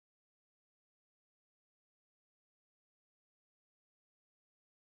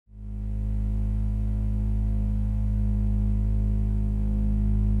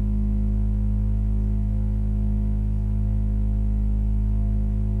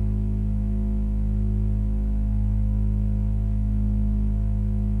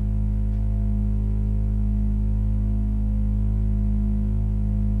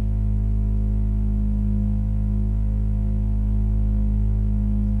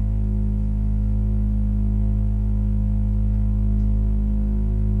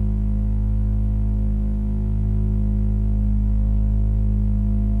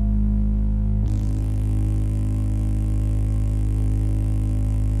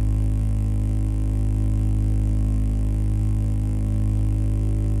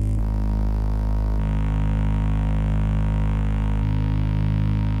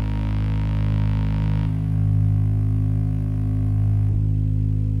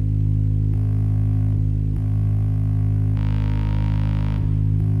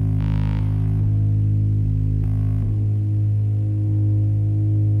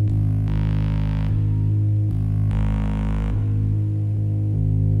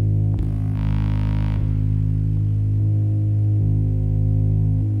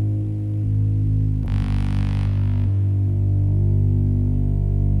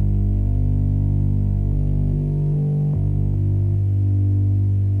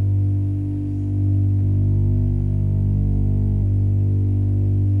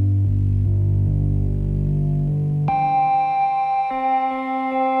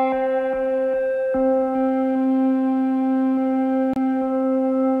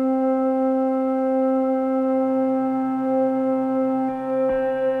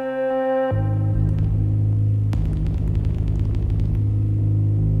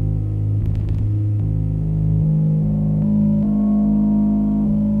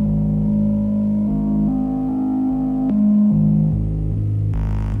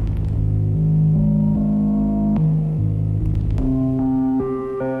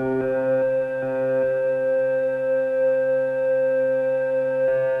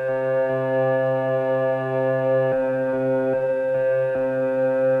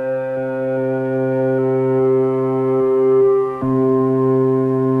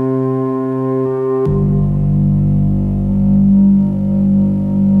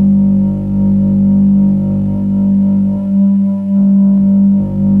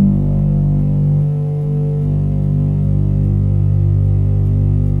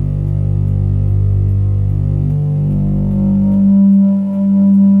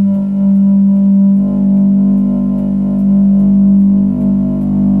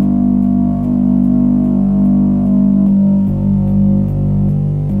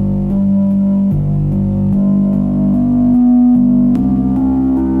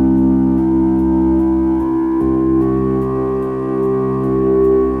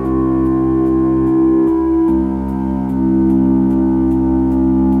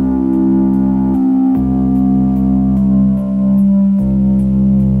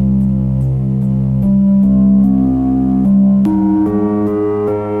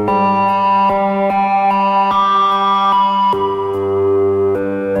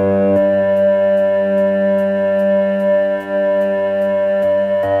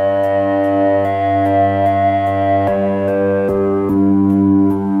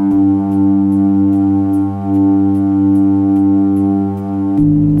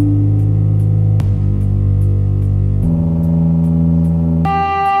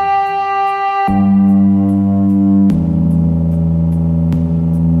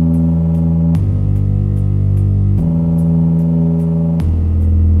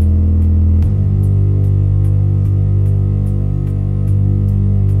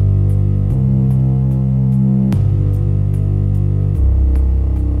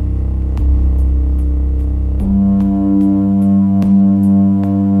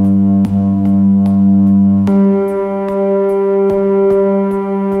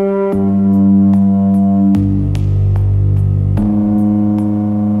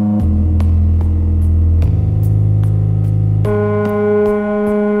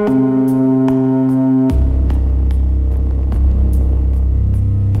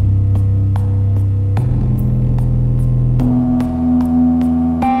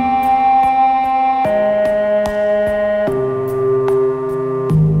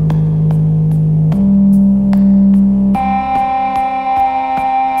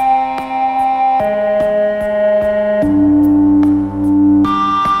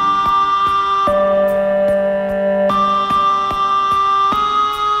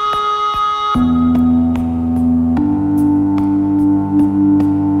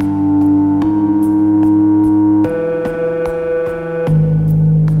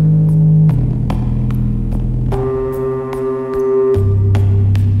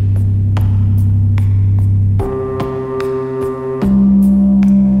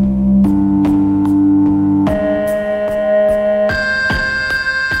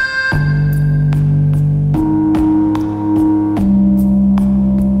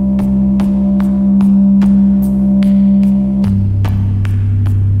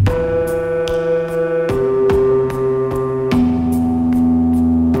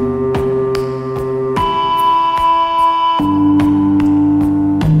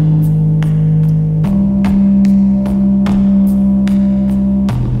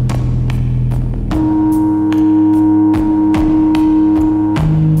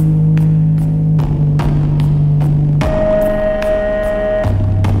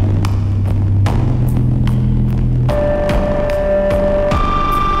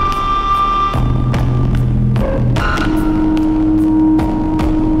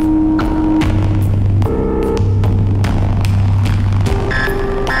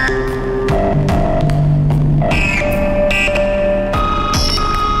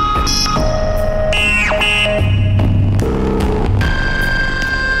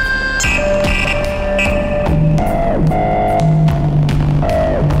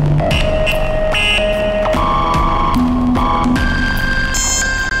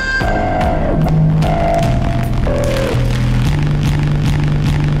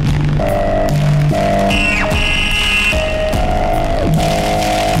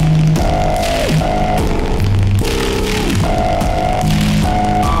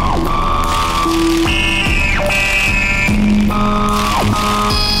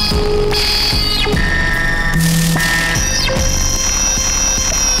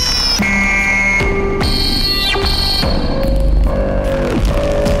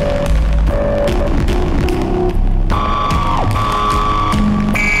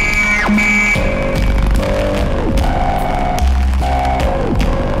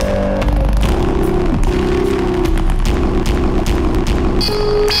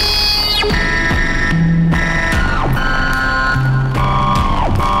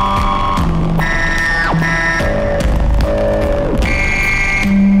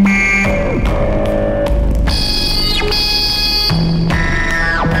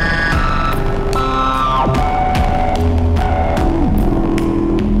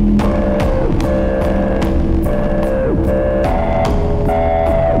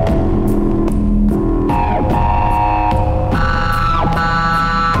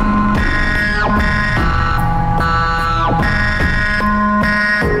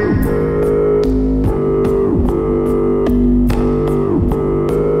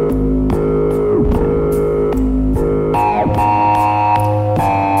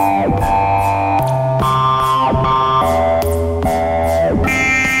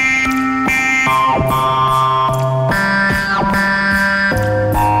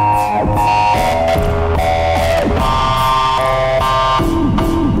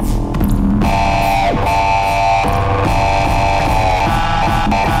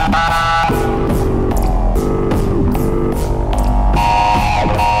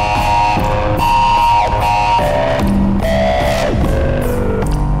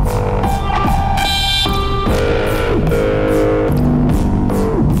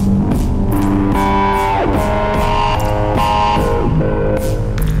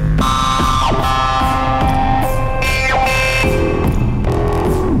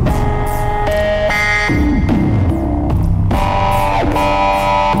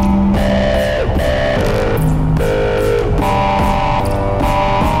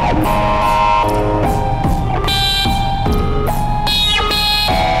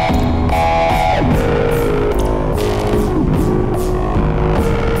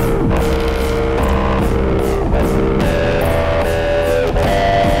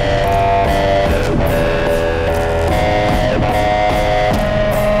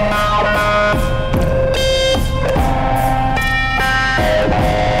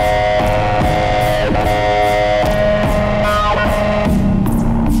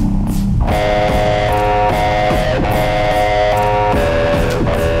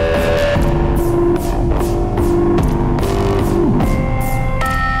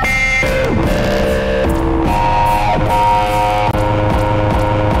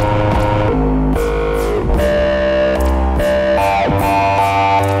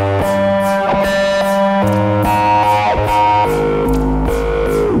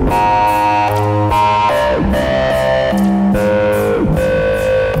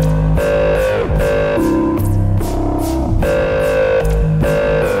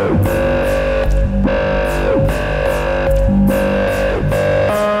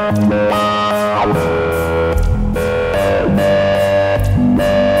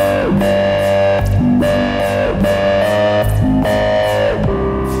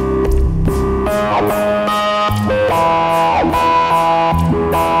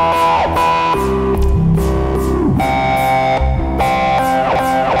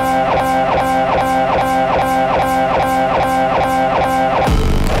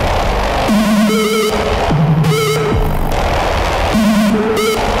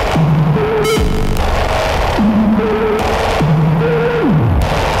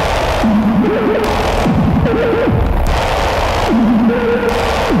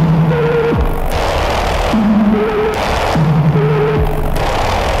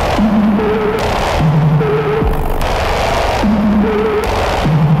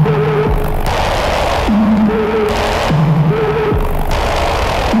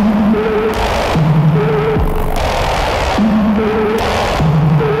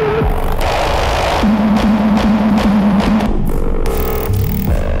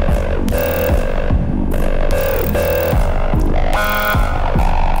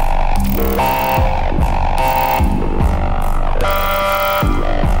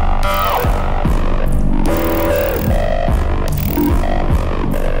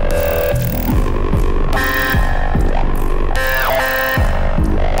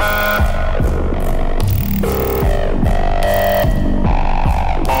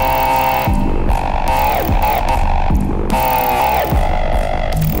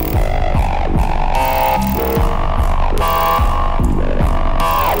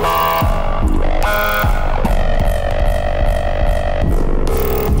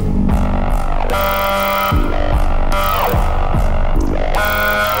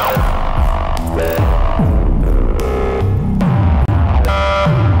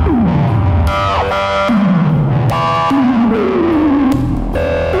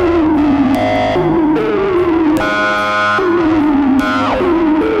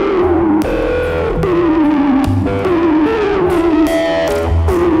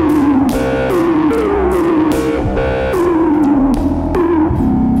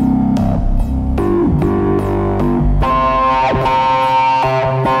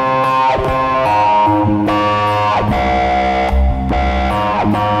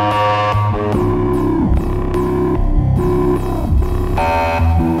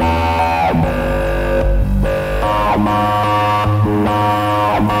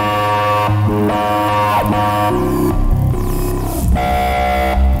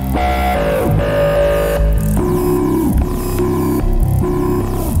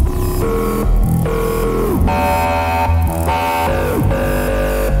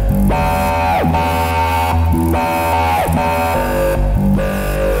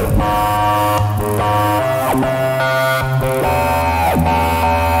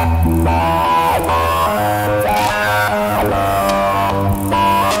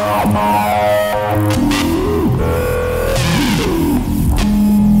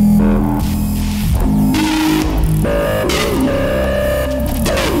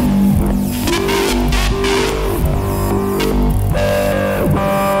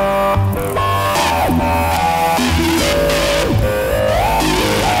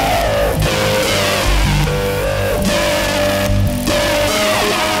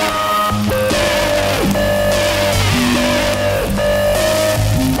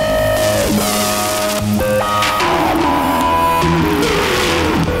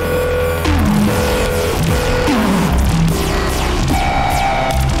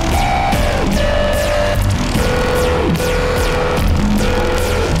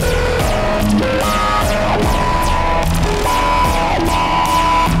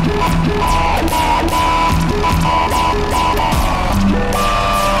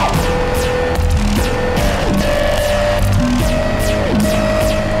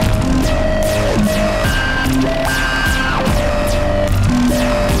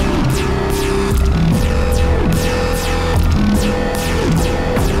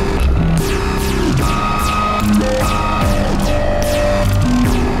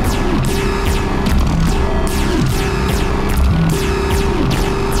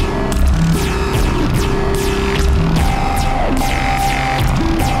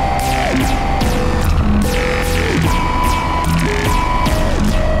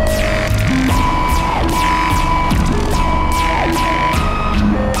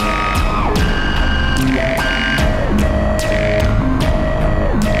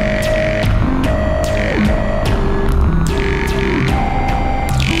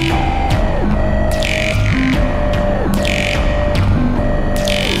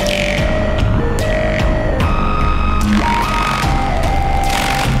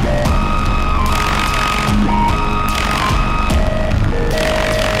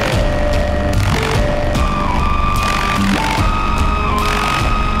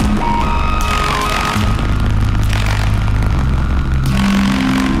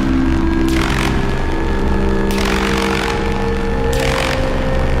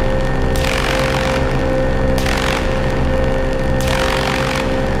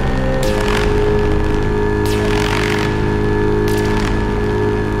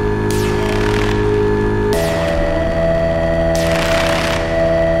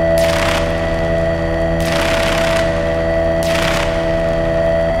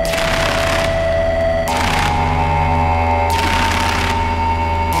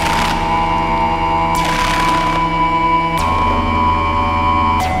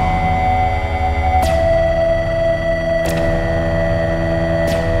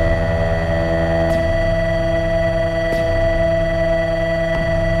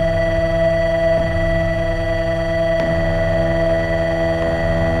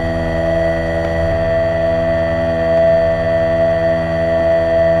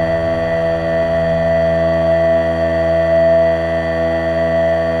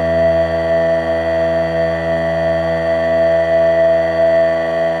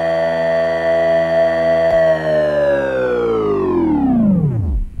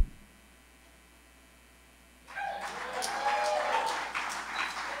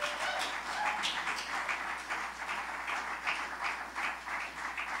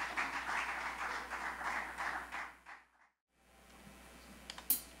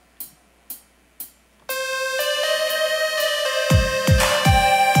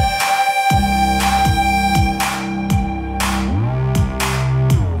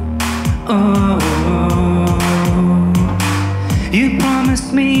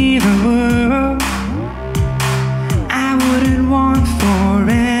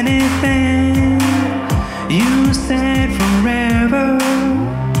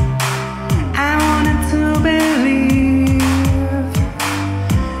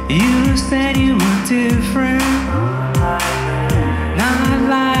said you were different, not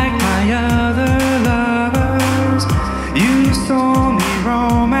like my other lovers. You sold me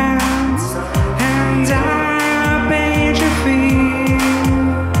romance, and I made you feel.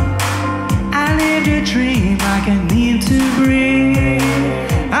 I lived a dream like I need to breathe.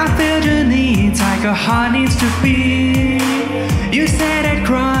 I filled your needs like a heart needs to beat. You said I'd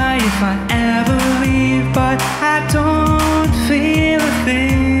cry if I ever leave, but I don't feel a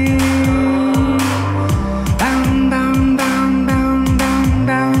thing. Bound, bound, bound, bound, bound,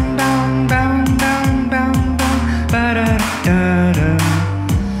 bound, bound, bound, bound, bound, bound, ba-da-da-da.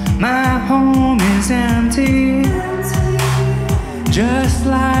 My home is empty, just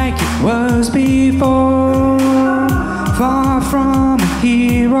like it was before. Far from a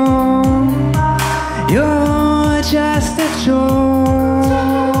hero, you're just a chore.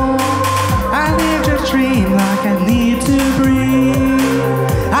 I lived a dream like I need to breathe.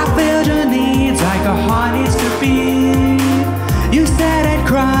 I filled your needs like a heart needs to beat. You said I'd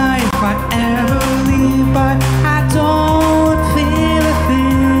cry if I ever leave, but I don't feel a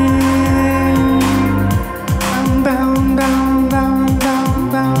thing. I'm bound, bound, bound,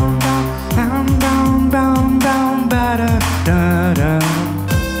 bound, bound, bound, bound, bound, bound, ba-da-da-da.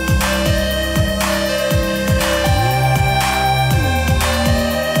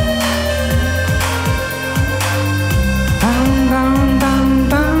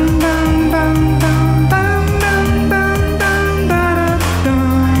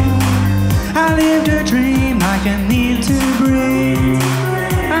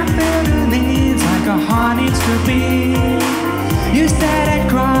 You said I'd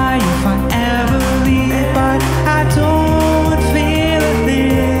cry if I ever leave, but I don't feel a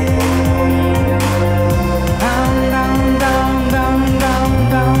thing. Down, down, down, down,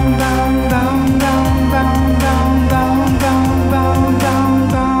 down, down, down, down, down, down, down, down, down, down,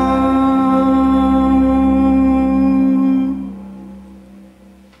 down.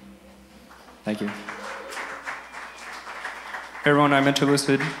 Thank you. Hey everyone, I'm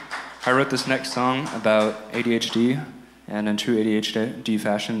Interlucid. I wrote this next song about ADHD, and in true ADHD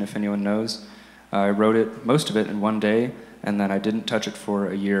fashion, if anyone knows. I wrote it, most of it, in one day, and then I didn't touch it for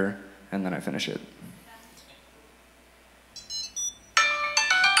a year, and then I finished it.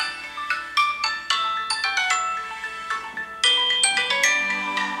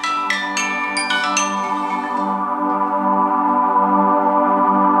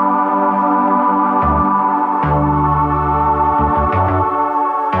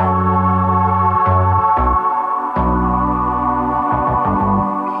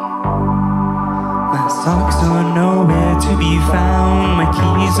 Socks are nowhere to be found. My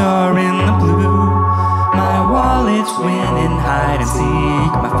keys are in the blue. My wallet's winning hide and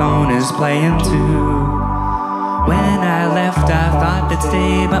seek. My phone is playing too. When I left I thought they'd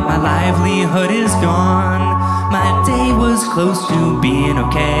stay, but my livelihood is gone. My day was close to being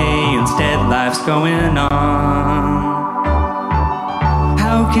okay, instead life's going on.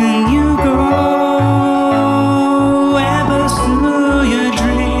 How can you go and pursue your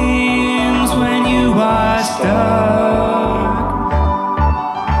dreams when you are stuck?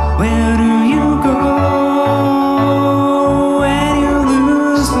 Where do you go when you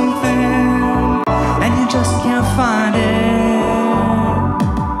lose something and you just can't find it?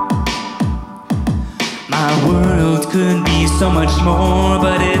 My world could be so much more,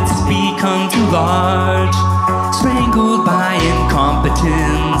 but it's become too large. Strangled by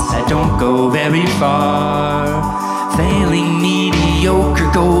incompetence, I don't go very far. Failing mediocre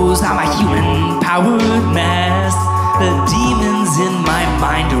goals, I'm a human-powered mess. The demons in my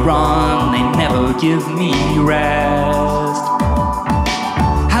mind are on, they never give me rest.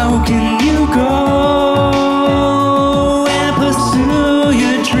 How can you go and pursue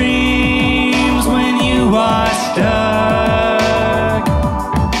your dreams when you are stuck?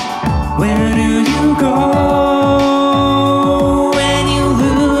 Where do you go when you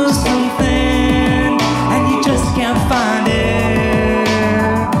lose something and you just can't find it?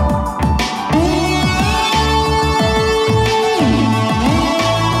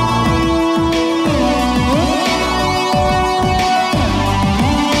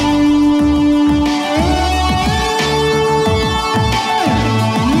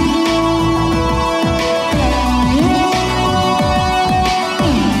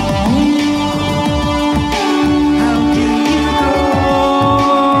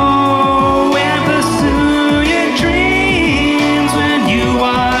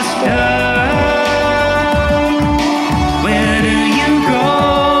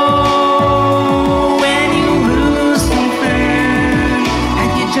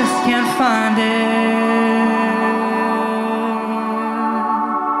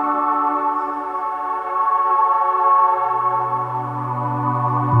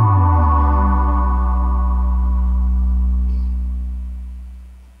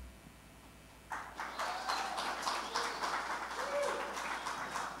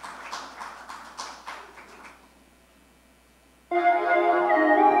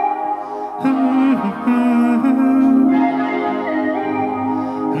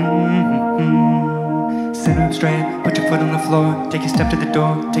 straight, put your foot on the floor, take a step to the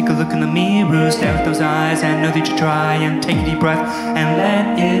door, take a look in the mirror, stare at those eyes and know that you try, and take a deep breath and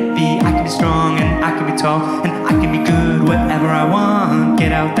let it be. I can be strong and I can be tall and I can be good, whatever I want.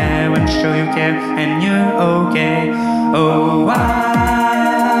 Get out there and show you care and you're okay. Oh,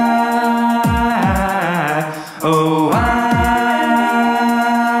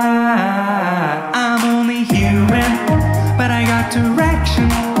 I'm only human, but I got direction.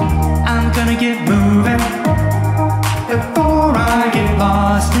 I'm gonna get moving before I get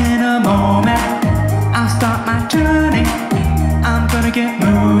lost in a moment. I'll start my journey. I'm gonna get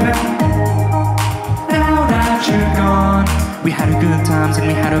moving now that you're gone. We had our good times and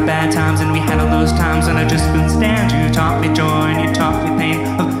we had our bad times and we had all those times when I just couldn't stand you. Taught me joy and you taught me pain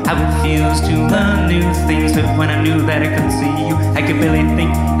of how it feels to learn new things. But when I knew that I couldn't see you, I could barely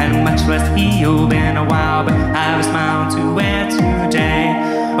think and much less heal. Been a while, but I have a smile to wear today.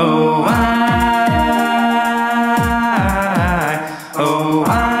 Oh,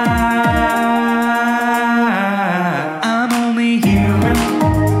 I'm only human,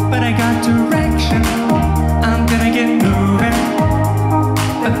 but I got direction. I'm gonna get moving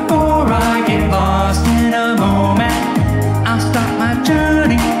before I get lost in a moment. I'll start my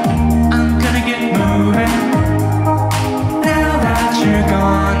journey. I'm gonna get moving now that you're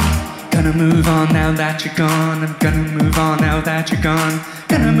gone. Gonna move on now that you're gone. I'm gonna move on now that you're gone.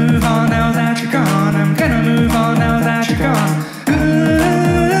 Gonna move on now that you're gone. I'm gonna move on now that you're gone.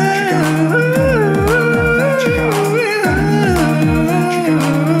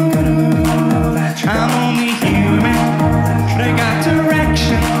 I'm only human, but I got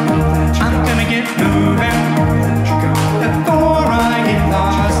direction. I'm gonna get moving before I get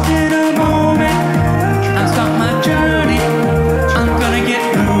lost in a moment. I'll start my journey. I'm gonna get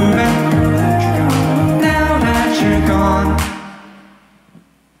moving now that you're gone.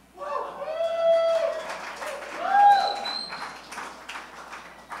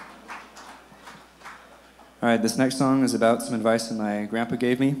 All right, this next song is about some advice that my grandpa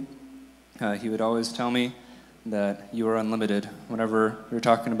gave me. He would always tell me that you are unlimited. Whenever we were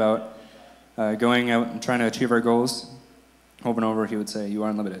talking about going out and trying to achieve our goals, over and over he would say, you are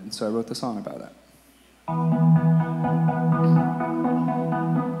unlimited. And so I wrote the song about that.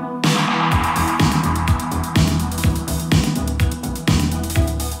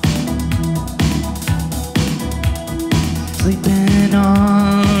 Sleeping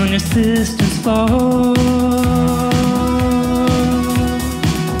on your sister's floor,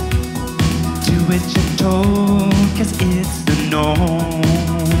 do what you're told, 'cause it's the norm.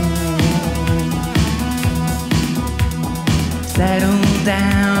 Settle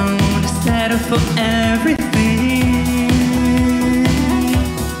down, settle for everything.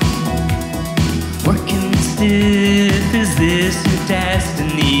 Working stiff, is this your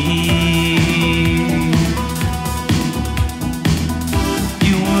destiny?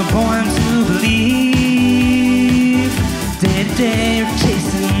 Born to believe, day to day you're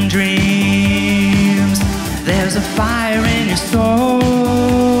chasing dreams. There's a fire in your soul,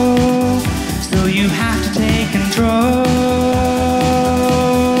 so you have to take control.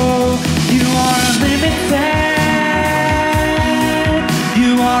 You are unlimited.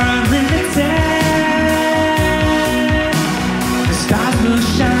 You are unlimited. The stars will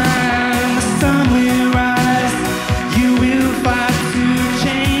shine, the sun will rise. You will fight to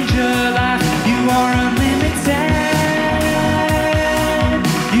change your life. You are unlimited.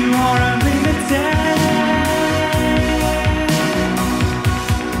 You are unlimited.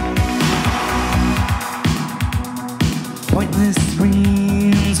 Pointless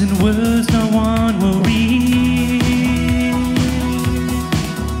screams and words no one will read,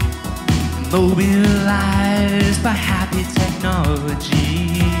 mobilized by happy technology.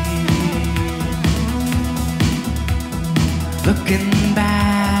 Looking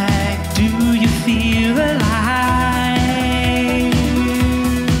back, do you feel alive?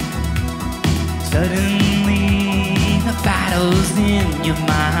 Suddenly, the battle's in your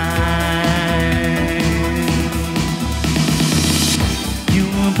mind. You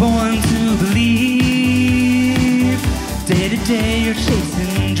were born to believe, day to day you're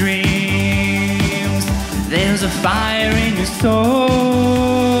chasing dreams. There's a fire in your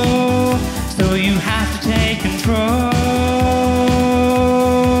soul, so you have to take control.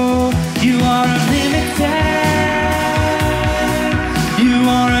 You are unlimited. You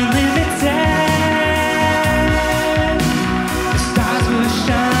are unlimited. The stars will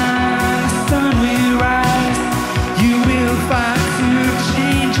shine, the sun will rise. You will fight to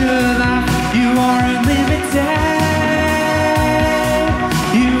change your life. You are unlimited.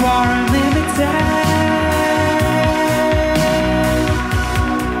 You are unlimited.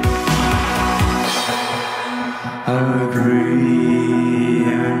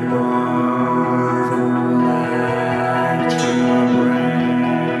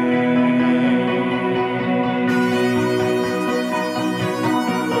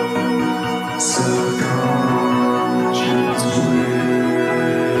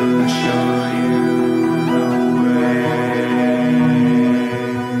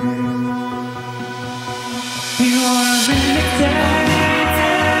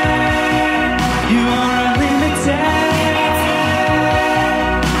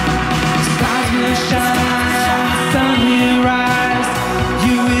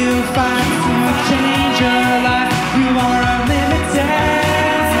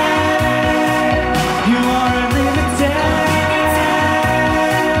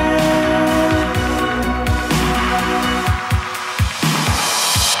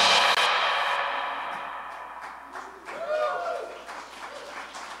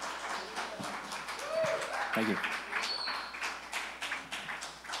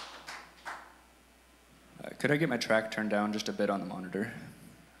 Could I get my track turned down just a bit on the monitor?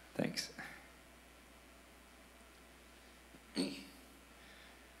 Thanks. All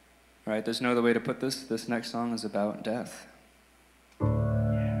right, there's no other way to put this. This next song is about death.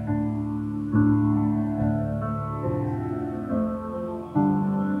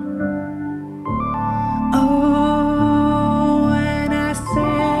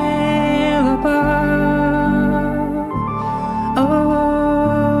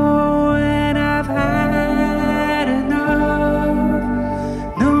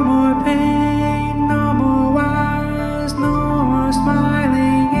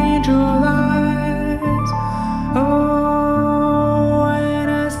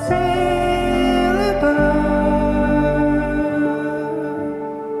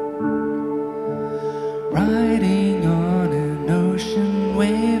 Riding on an ocean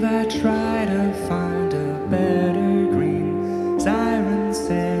wave, I try to find a better green. Siren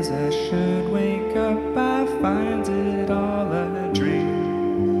says I should wake up, I find it all a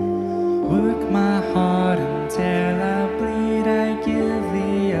dream. Work my heart until I bleed, I give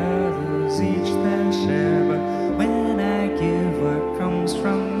the others each their share. But when I give what comes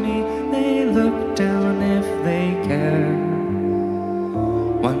from me, they look down if they care.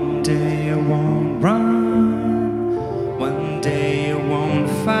 One day I won't run, one day you won't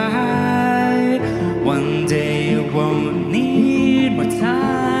fight, one day you won't need more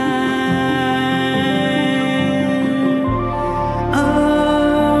time.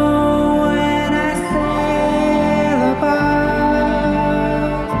 Oh, when I sail above,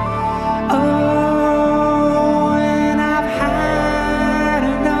 oh, when I've had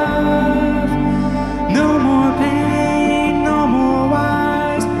enough, no more pain, no more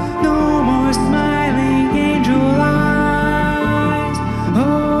wise, no more smiling angel eyes.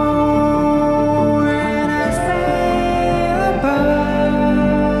 Oh, when I sail above,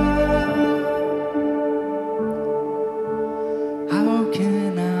 how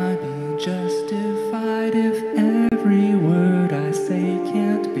can I be justified if every word I say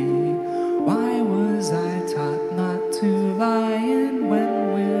can't be? Why was I taught not to lie, and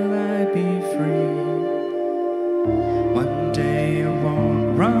when will I be free? One day you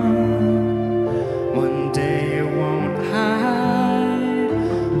won't run, one day you won't hide,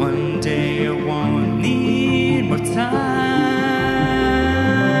 one day you won't need more time.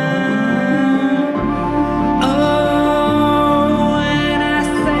 Oh, when I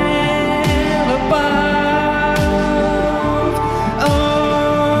sail above,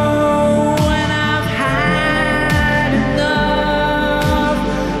 oh, when I've had enough,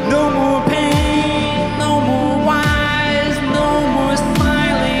 no more pain, no more wise, no more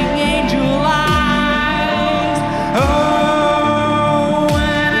smiling angel eyes. Oh,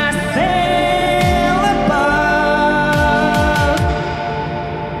 when I sail above.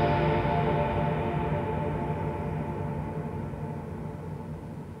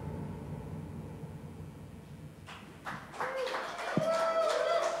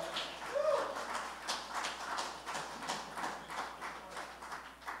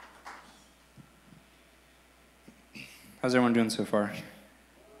 How's everyone doing so far?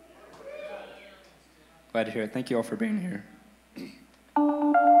 Glad to hear it. Thank you all for being here.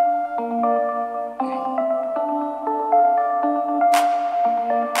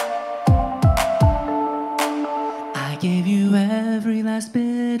 I gave you every last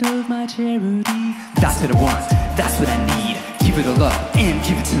bit of my charity. That's what I want, that's what I need. Give it all up and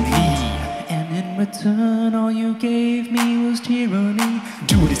give it to me. And in return, all you gave me was tyranny.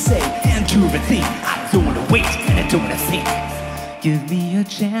 Do what I say and do everything. I don't wanna wait and I don't wanna think. Give me a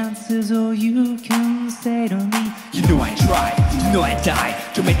chance is all you can say to me. You know I try, you know I die.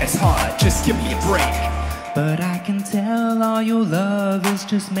 Don't make this hard, just give me a break. But I can tell all your love is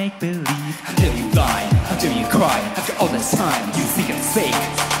just make-believe. How dare you lie, how dare you cry. After all this time, you think it's fake.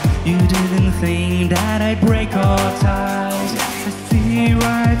 You didn't think that I'd break all ties. I see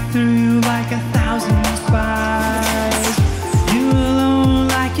right through you like 1,000 spies. You alone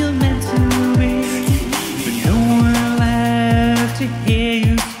like you're meant to be, but no one left to hear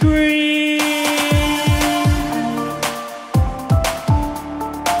you scream.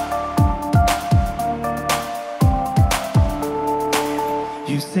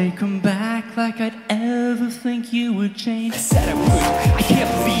 You say come back like I'd ever think you would change. I said I would, I can't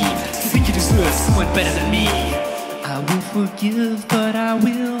believe you think you deserve someone better than me. I will forgive, but I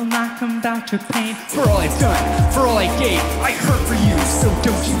will not come back to pain. For all I've done, for all I gave, I hurt for you, so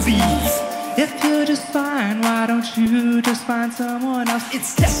don't you leave. If you're just fine, why don't you just find someone else?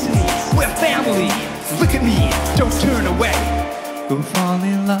 It's destiny, we're family. Look at me, don't turn away. Go fall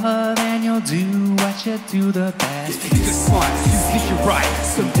in love and you'll do what you do the best. You think you're smart, you think you're right.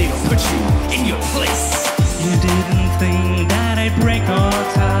 Someday I'll put you in your place. You didn't think that I'd break all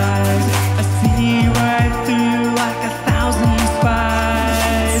ties. I see right through like 1,000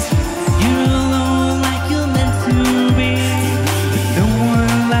 spies. You're alone like you're meant to be, but no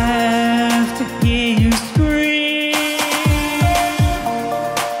one left to hear you scream.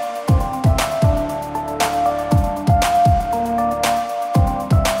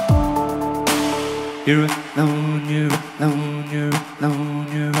 You're alone, you're alone, you're alone,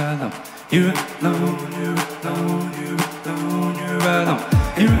 you're alone. You're alone, you're alone, you're alone, you're alone.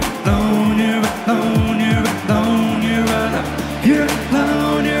 You're alone, you're alone, you're alone, you're alone. You're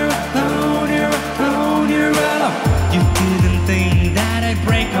alone, you're alone, you're alone, you're alone. You didn't think that I'd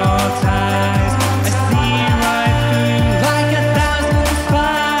break all ties. I see right through like 1,000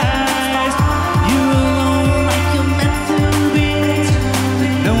 spies. You're alone like you're meant to be,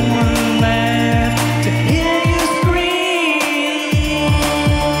 but no one left to hear you scream.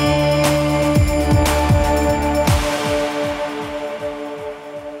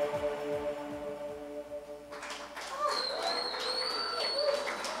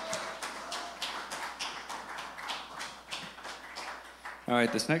 All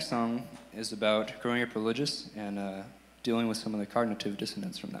right, this next song is about growing up religious and dealing with some of the cognitive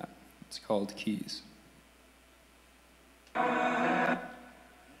dissonance from that. It's called Keys.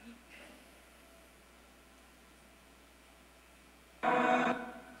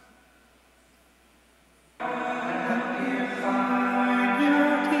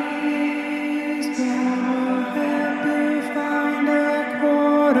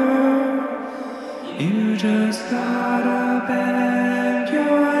 You just gotta bend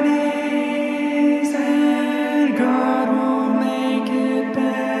your knees and God will make it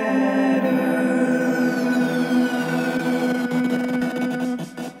better.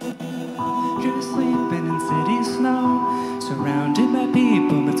 You're sleeping in city snow, surrounded by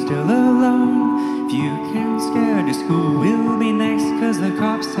people but still alone. If you can scared your school will be next, cause the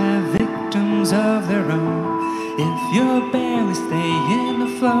cops have victims of their own. If you're barely staying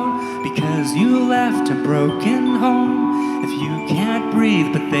afloat because you left a broken home, if you can't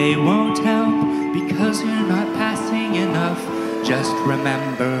breathe but they won't help because you're not passing enough, just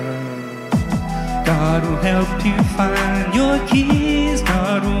remember, God will help you find your keys.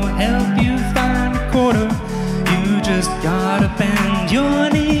 God will help you find a quarter. You just gotta bend your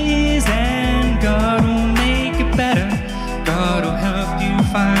knees and God will make it better. God will help you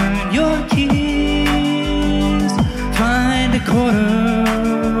find your keys. Find a quarter,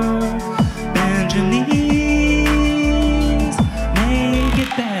 bend your knees, make it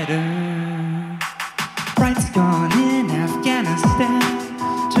better. Bright's gone in Afghanistan,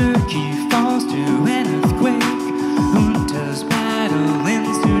 Turkey falls to an earthquake, juntas battle in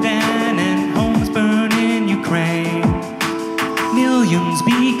Sudan, and homes burn in Ukraine. Millions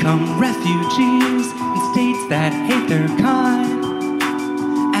become refugees in states that hate their kind,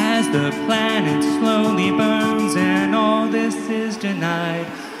 as the planet slowly burns and all this is denied.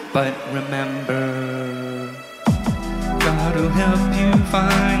 But remember, God will help you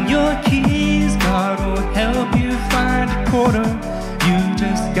find your keys. God will help you find a quarter. You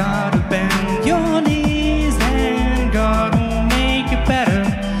just gotta bend your knees and God will make it better.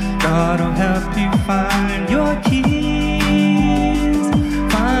 God will help you find your keys.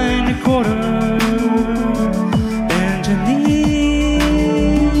 Find a quarter, bend your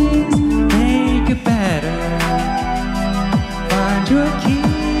knees, make it better. Find your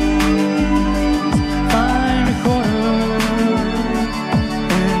keys, find a quarter,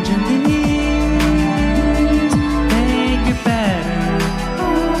 bend your knees, make it better.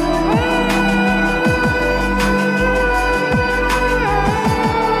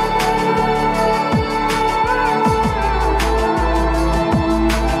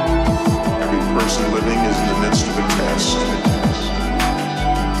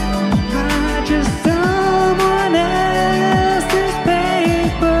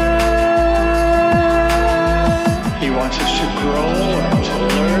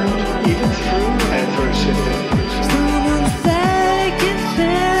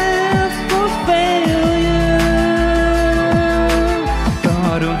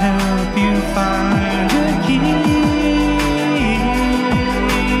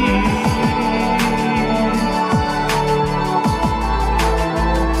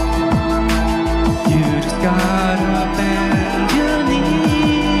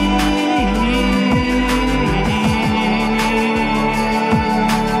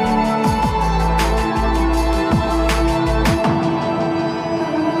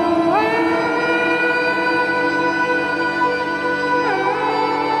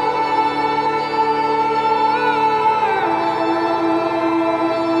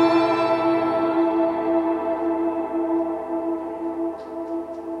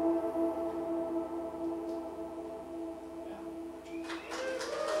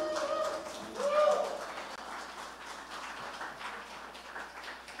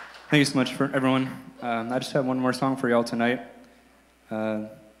 Thank you so much for everyone. I just have one more song for y'all tonight.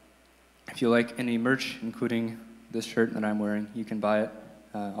 If you like any merch, including this shirt that I'm wearing, you can buy it.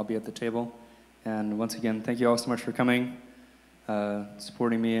 I'll be at the table. And once again, thank you all so much for coming,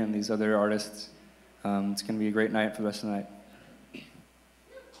 supporting me and these other artists. It's going to be a great night for the rest of the night.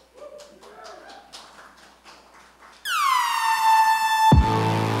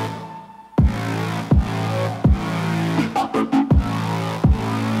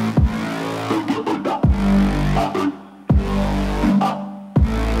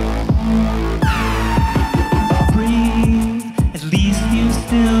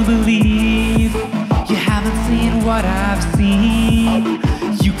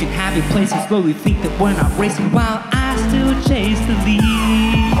 Places slowly think that we're not racing while I still chase the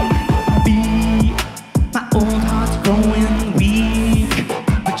lead. My old heart's growing weak,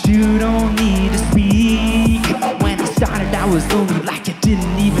 but you don't need to speak. When I started I was lonely like you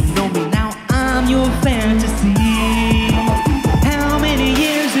didn't even know me. Now I'm your fantasy. How many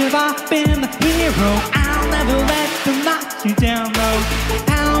years have I been the hero? I'll never let them knock you down low.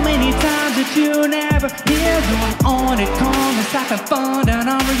 How many times did you never hear them on it? Calm and stop and fall down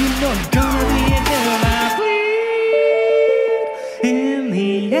over. You know you're gonna be until I bleed. In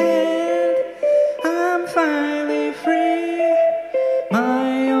the end, I'm finally free.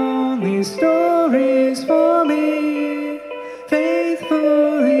 My only story's for me.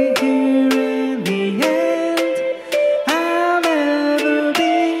 Faithfully here in the end, I'll never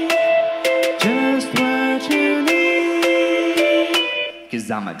be just what you need.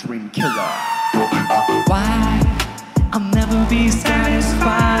 'Cause I'm a dream killer. Why? I'll never be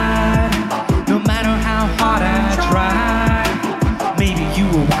satisfied, no matter how hard I try. Maybe you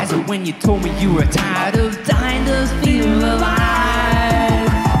were wiser when you told me you were tired of dying to feel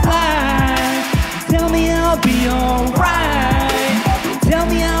alive. Tell me I'll be alright. Tell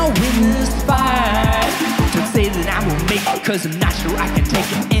me I'll win this fight. Don't say that I will make it, 'cause I'm not sure I can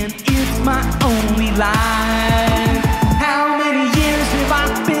take it, and it's my only life. How many years have I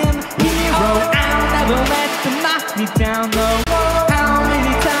been a hero? I'll never let them knock me down low. How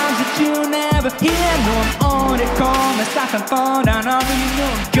many times did you never hear? No, I'm on it, calm and stop and fall down on me. You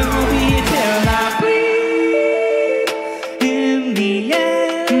know I'm gonna be here till I bleed. In the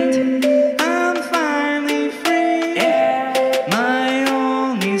end, I'm finally free. My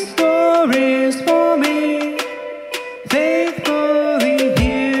only story's for me. Faithfully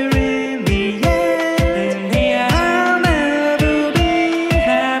here in the end, I'll never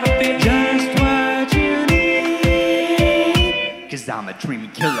be just what you need. 'Cause I'm a dream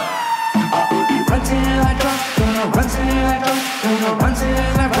killer. Run till I drop, gonna run till I drop, gonna run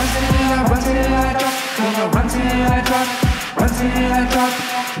till I run till I run till I drop, gonna run till I drop, run till I drop,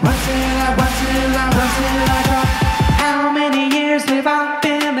 run till I run till I run till I drop. How many years have I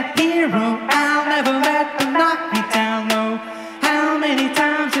been a hero? I'll never let them knock me down low. How many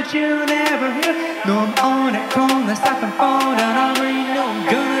times did you never hear? No, I'm on it, calm and stop and fall down over. You know I'm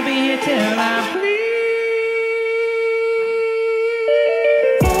gonna be here till I bleed.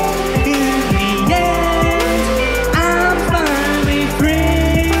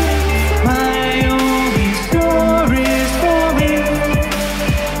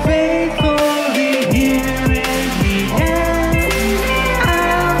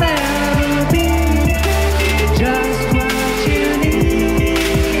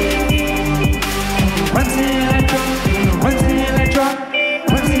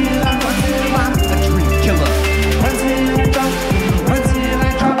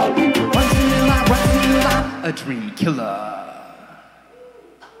 A dream killer.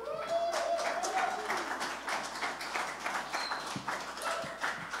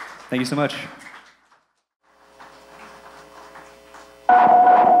 Thank you so much.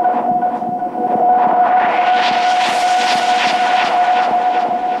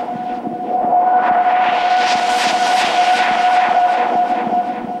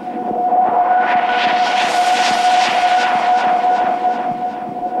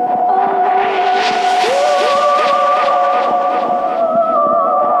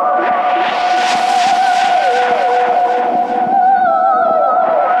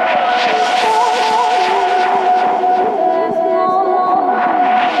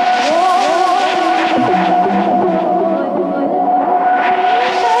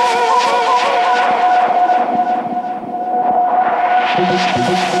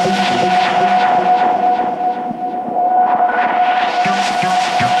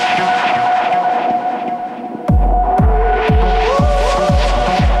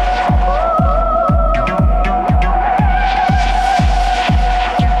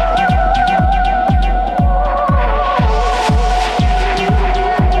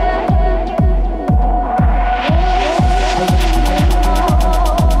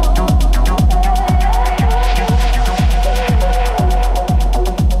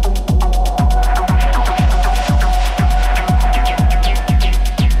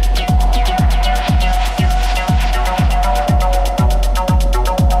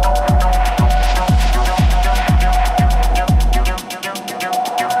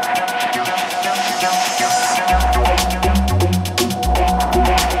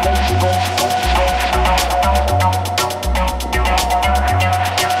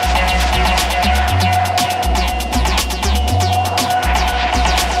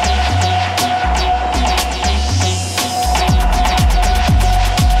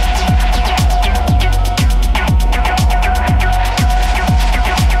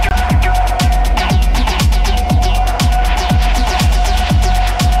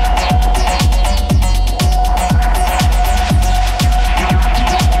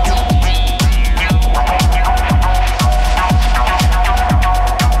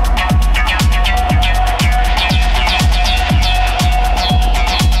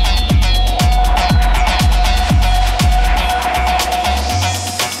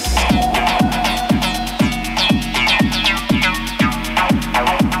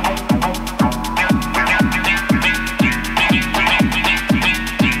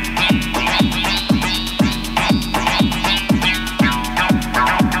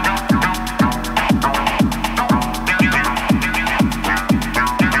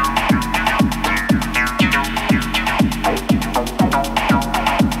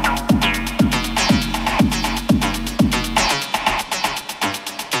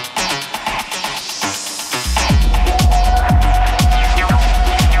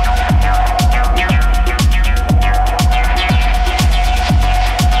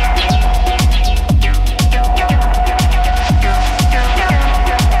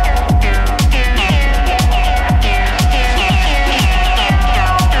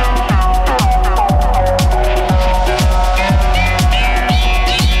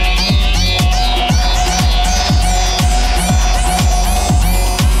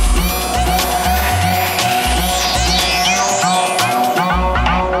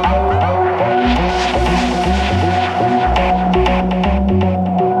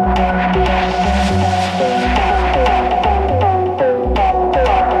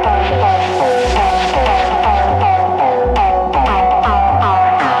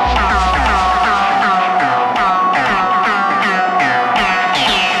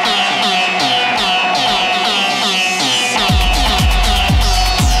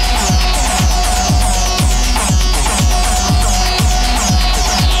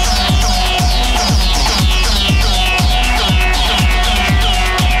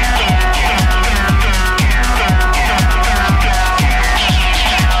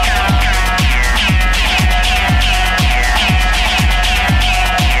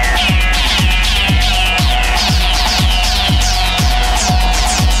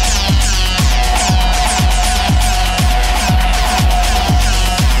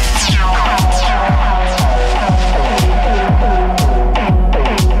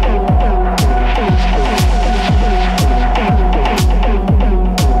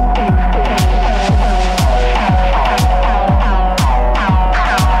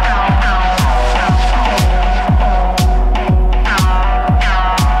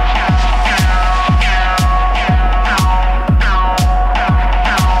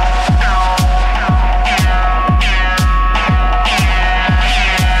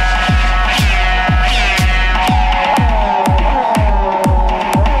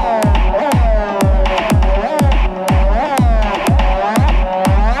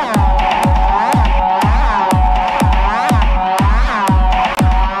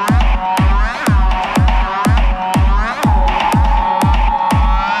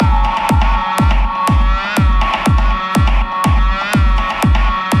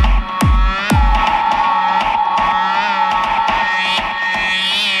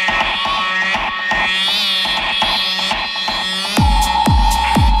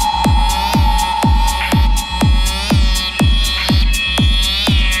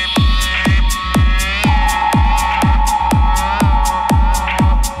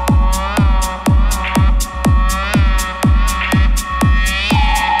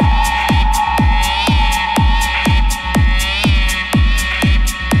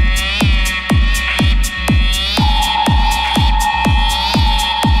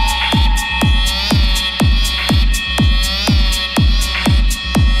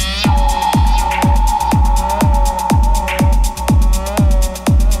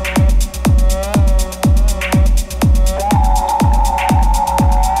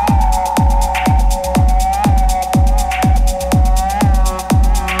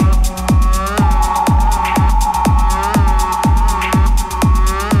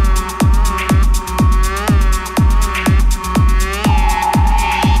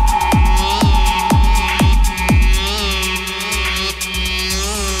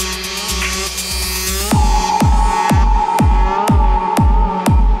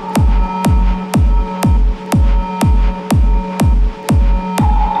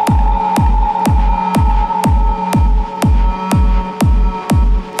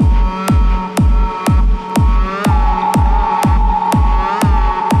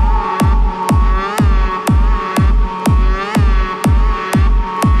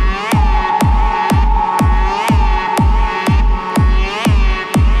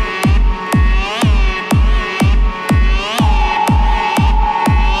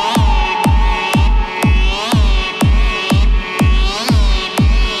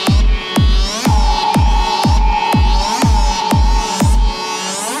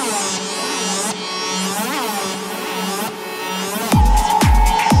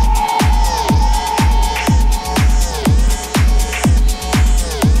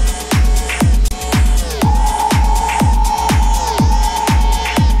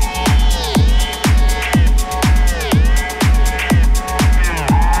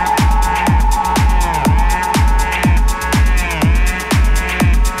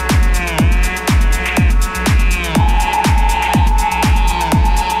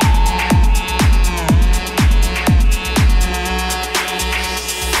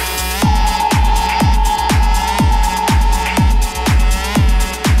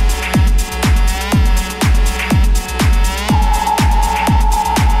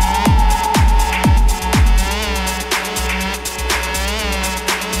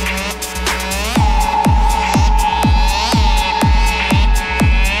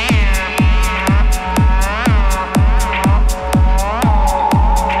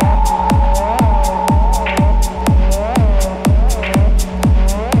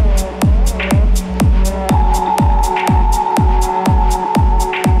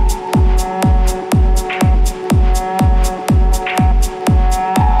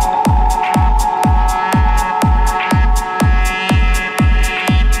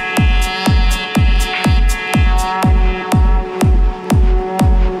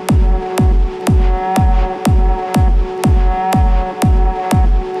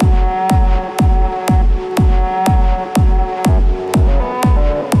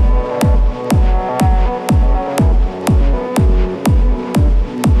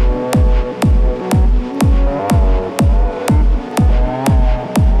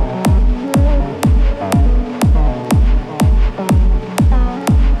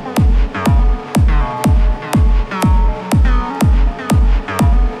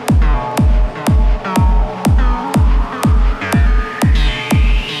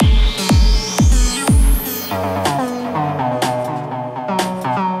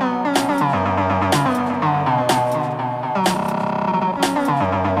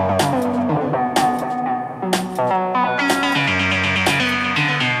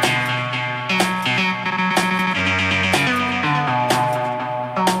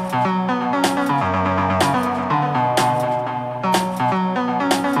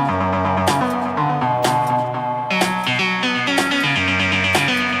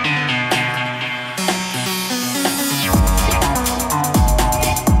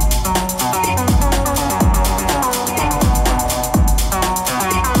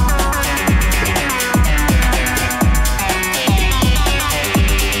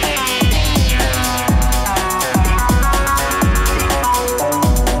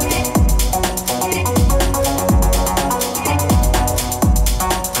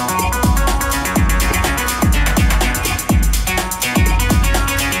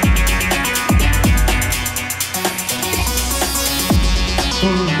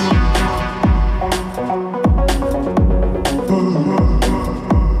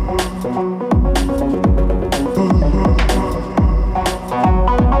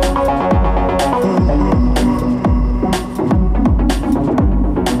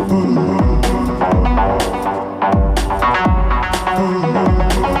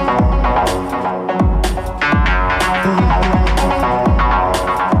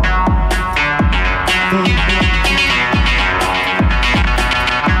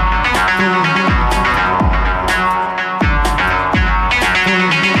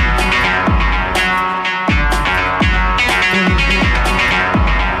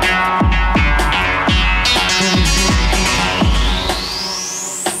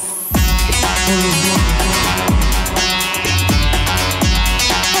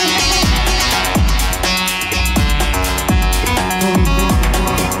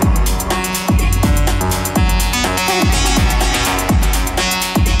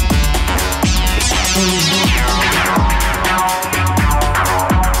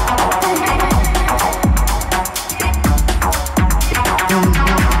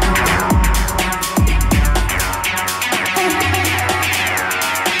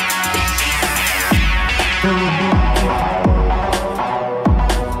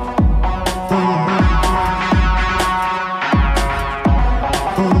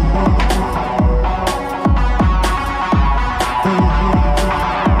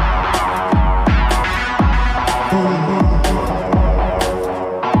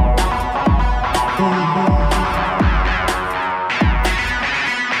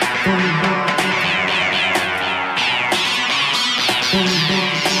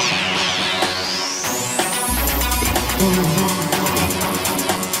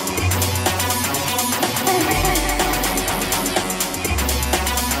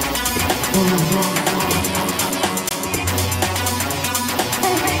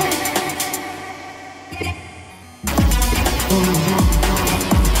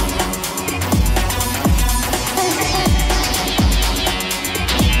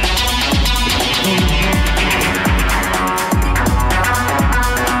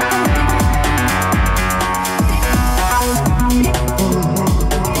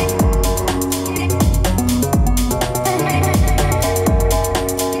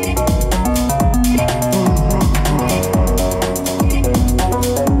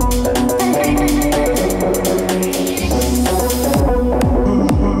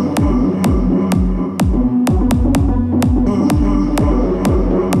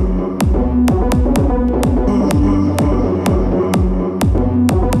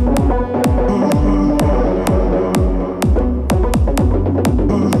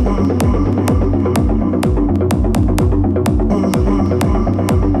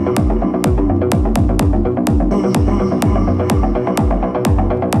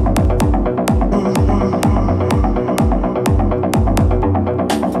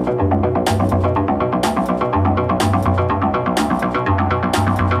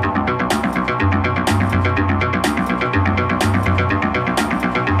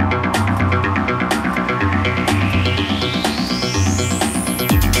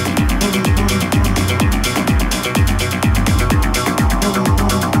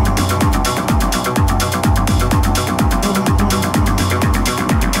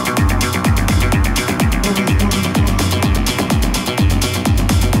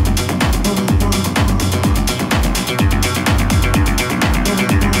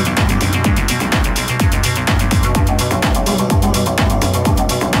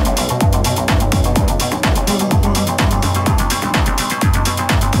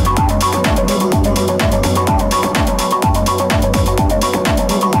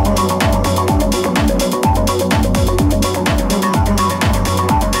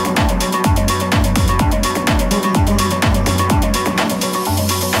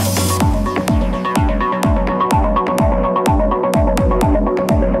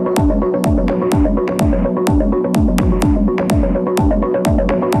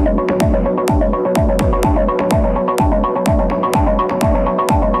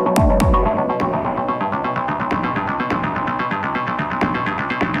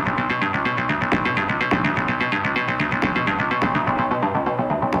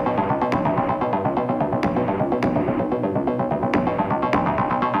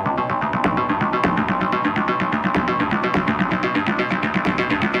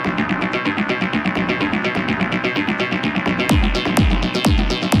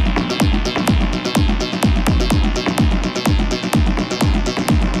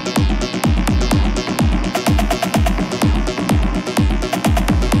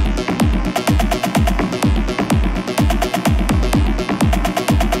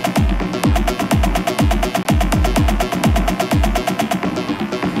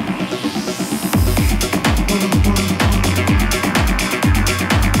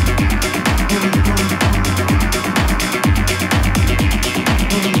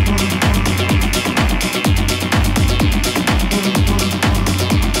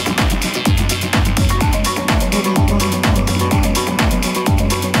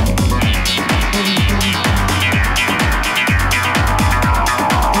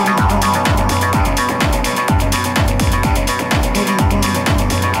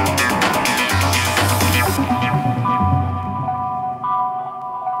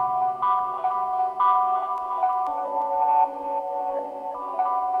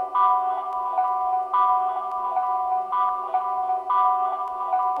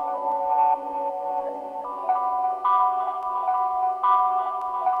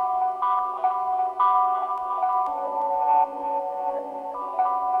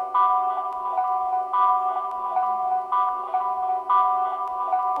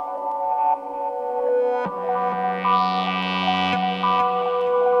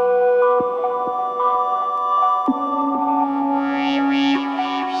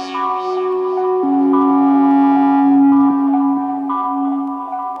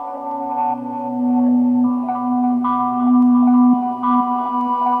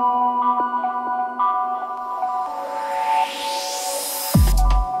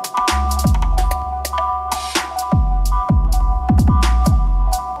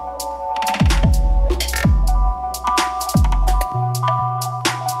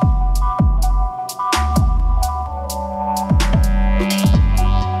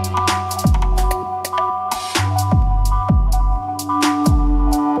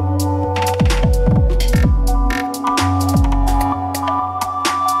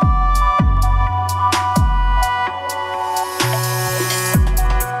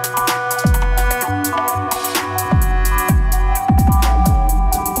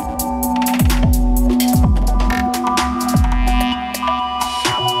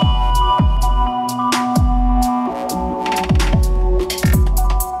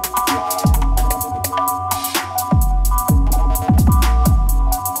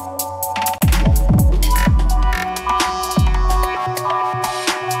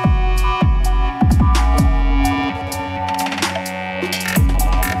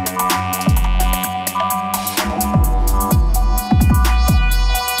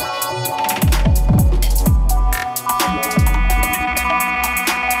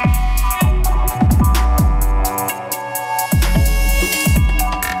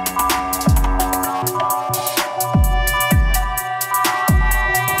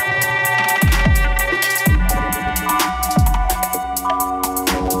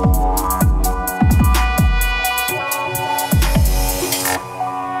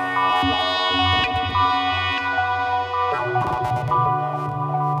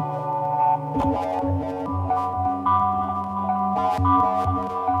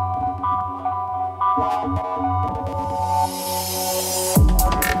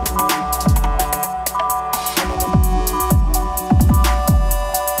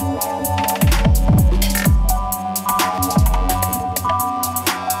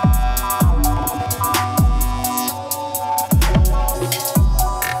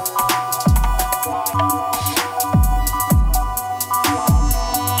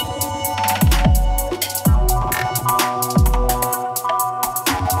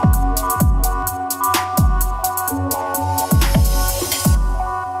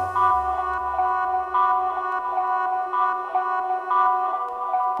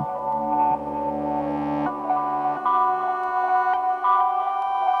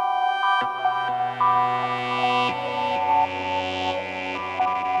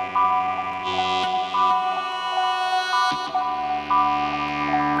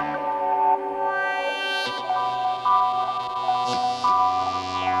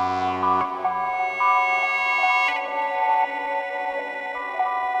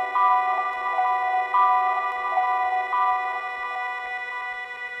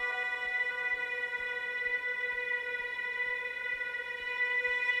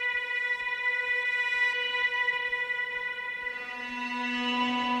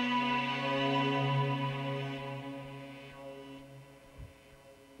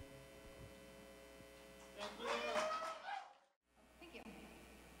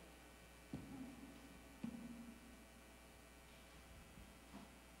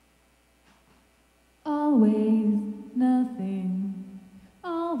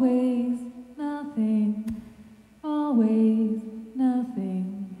 always nothing, always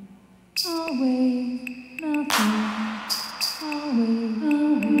nothing, always nothing, always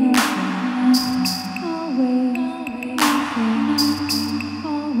nothing, always nothing,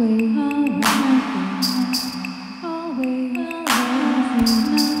 always nothing, always nothing, always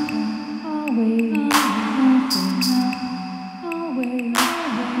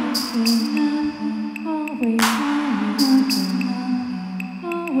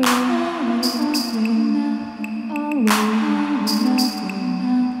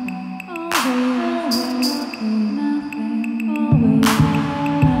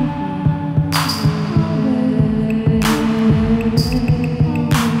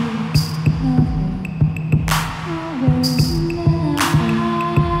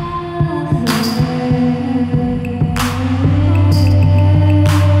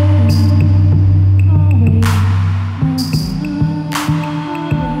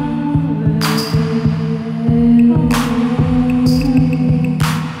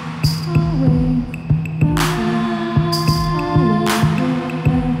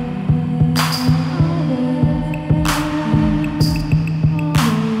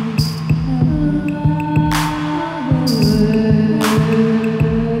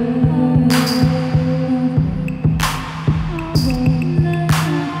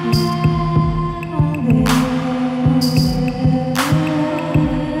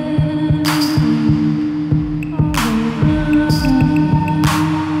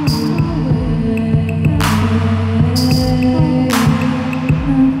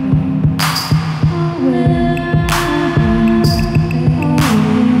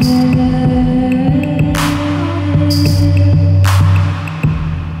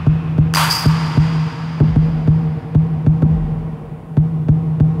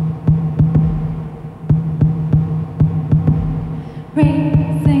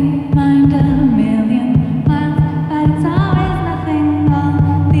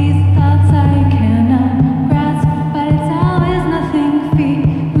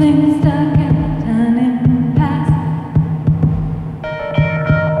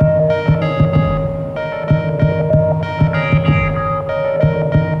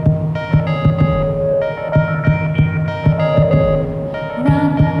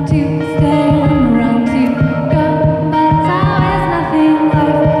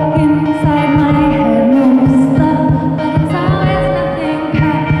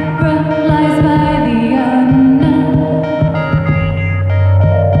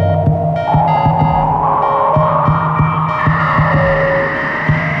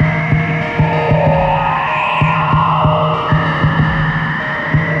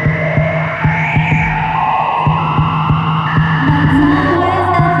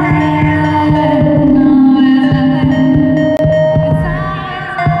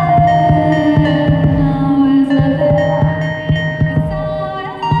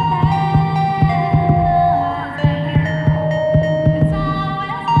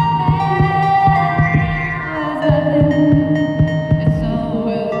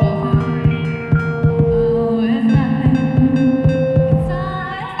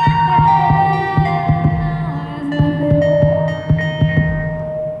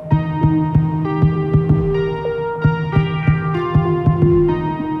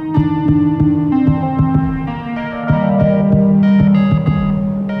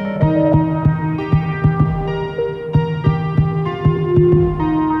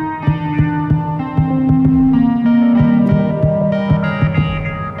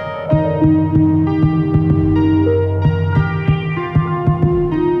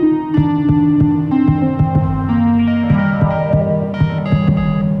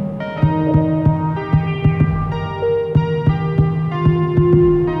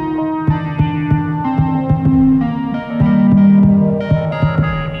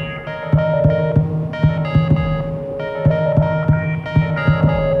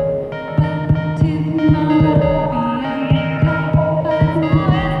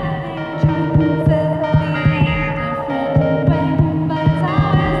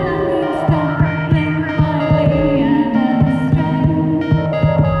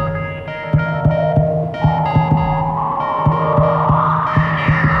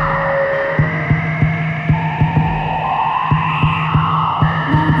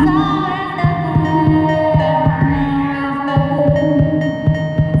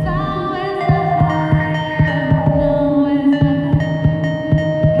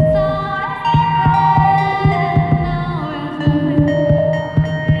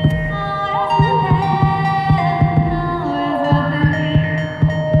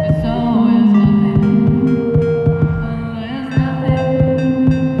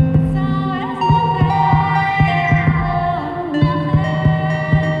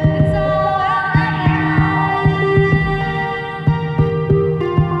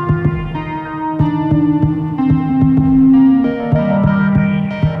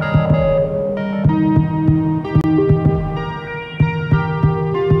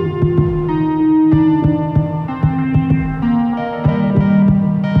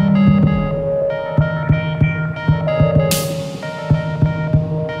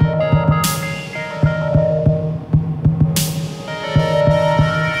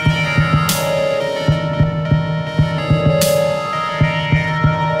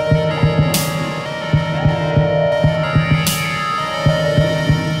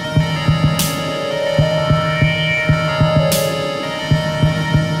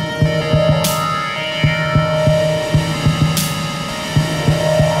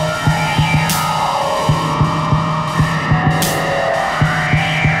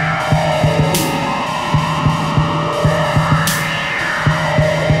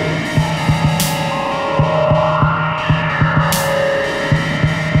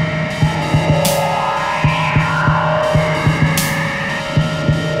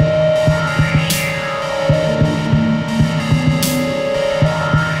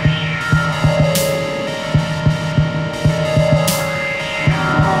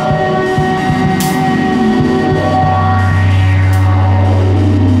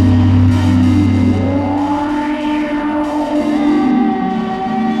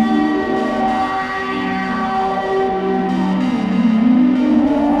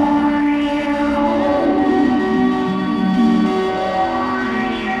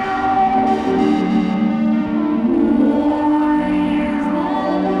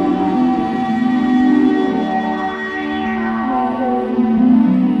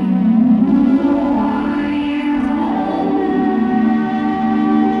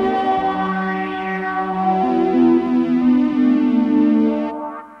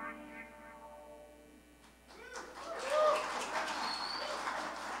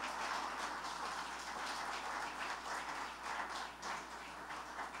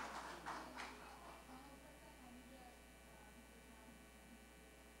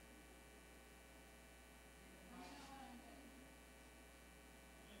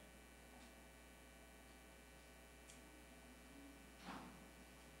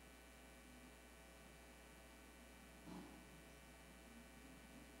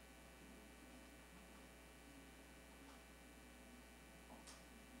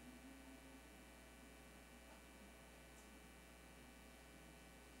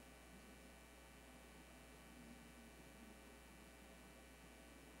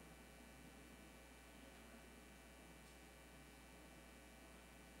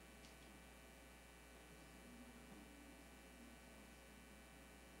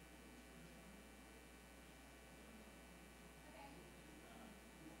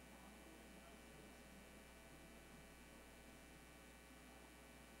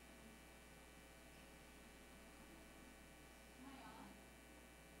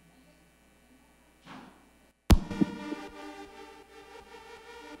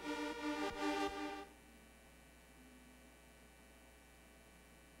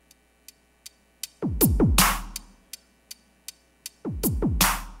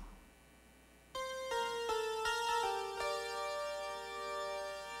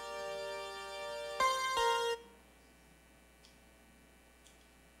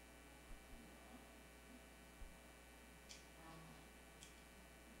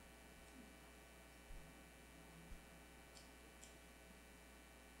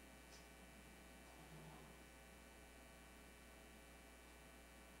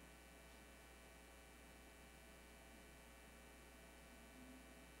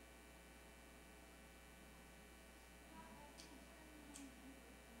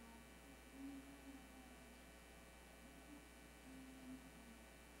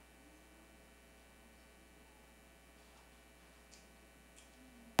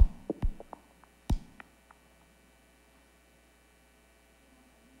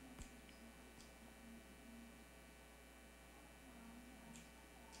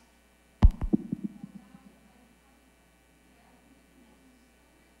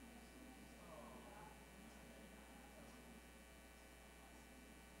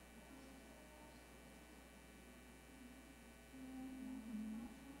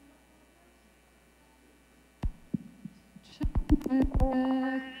That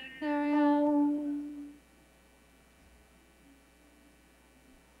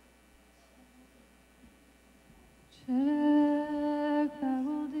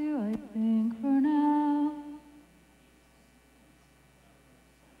will do, I think, for now.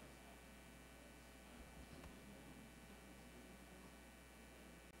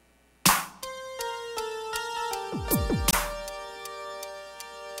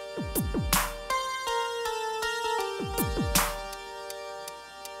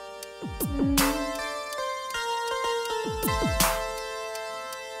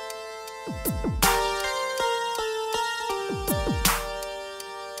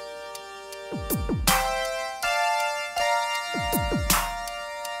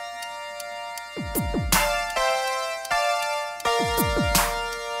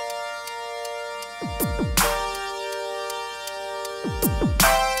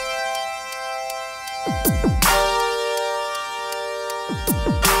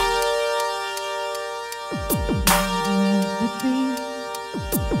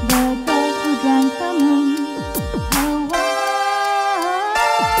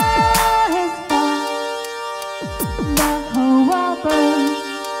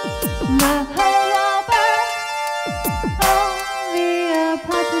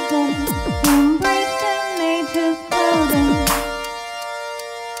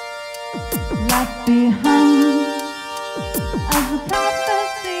 Left behind as the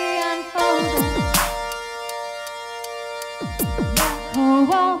prophecy unfolded. The whole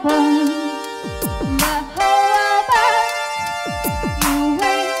world burns, the whole world burns. You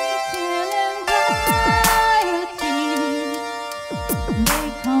wait in anxiety. They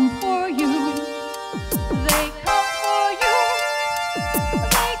come for you, they come for you,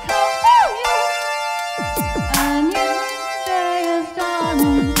 they come for you. A new day is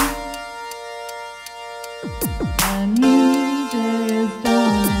dawning. A new day is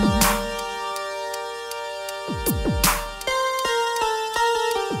dawning.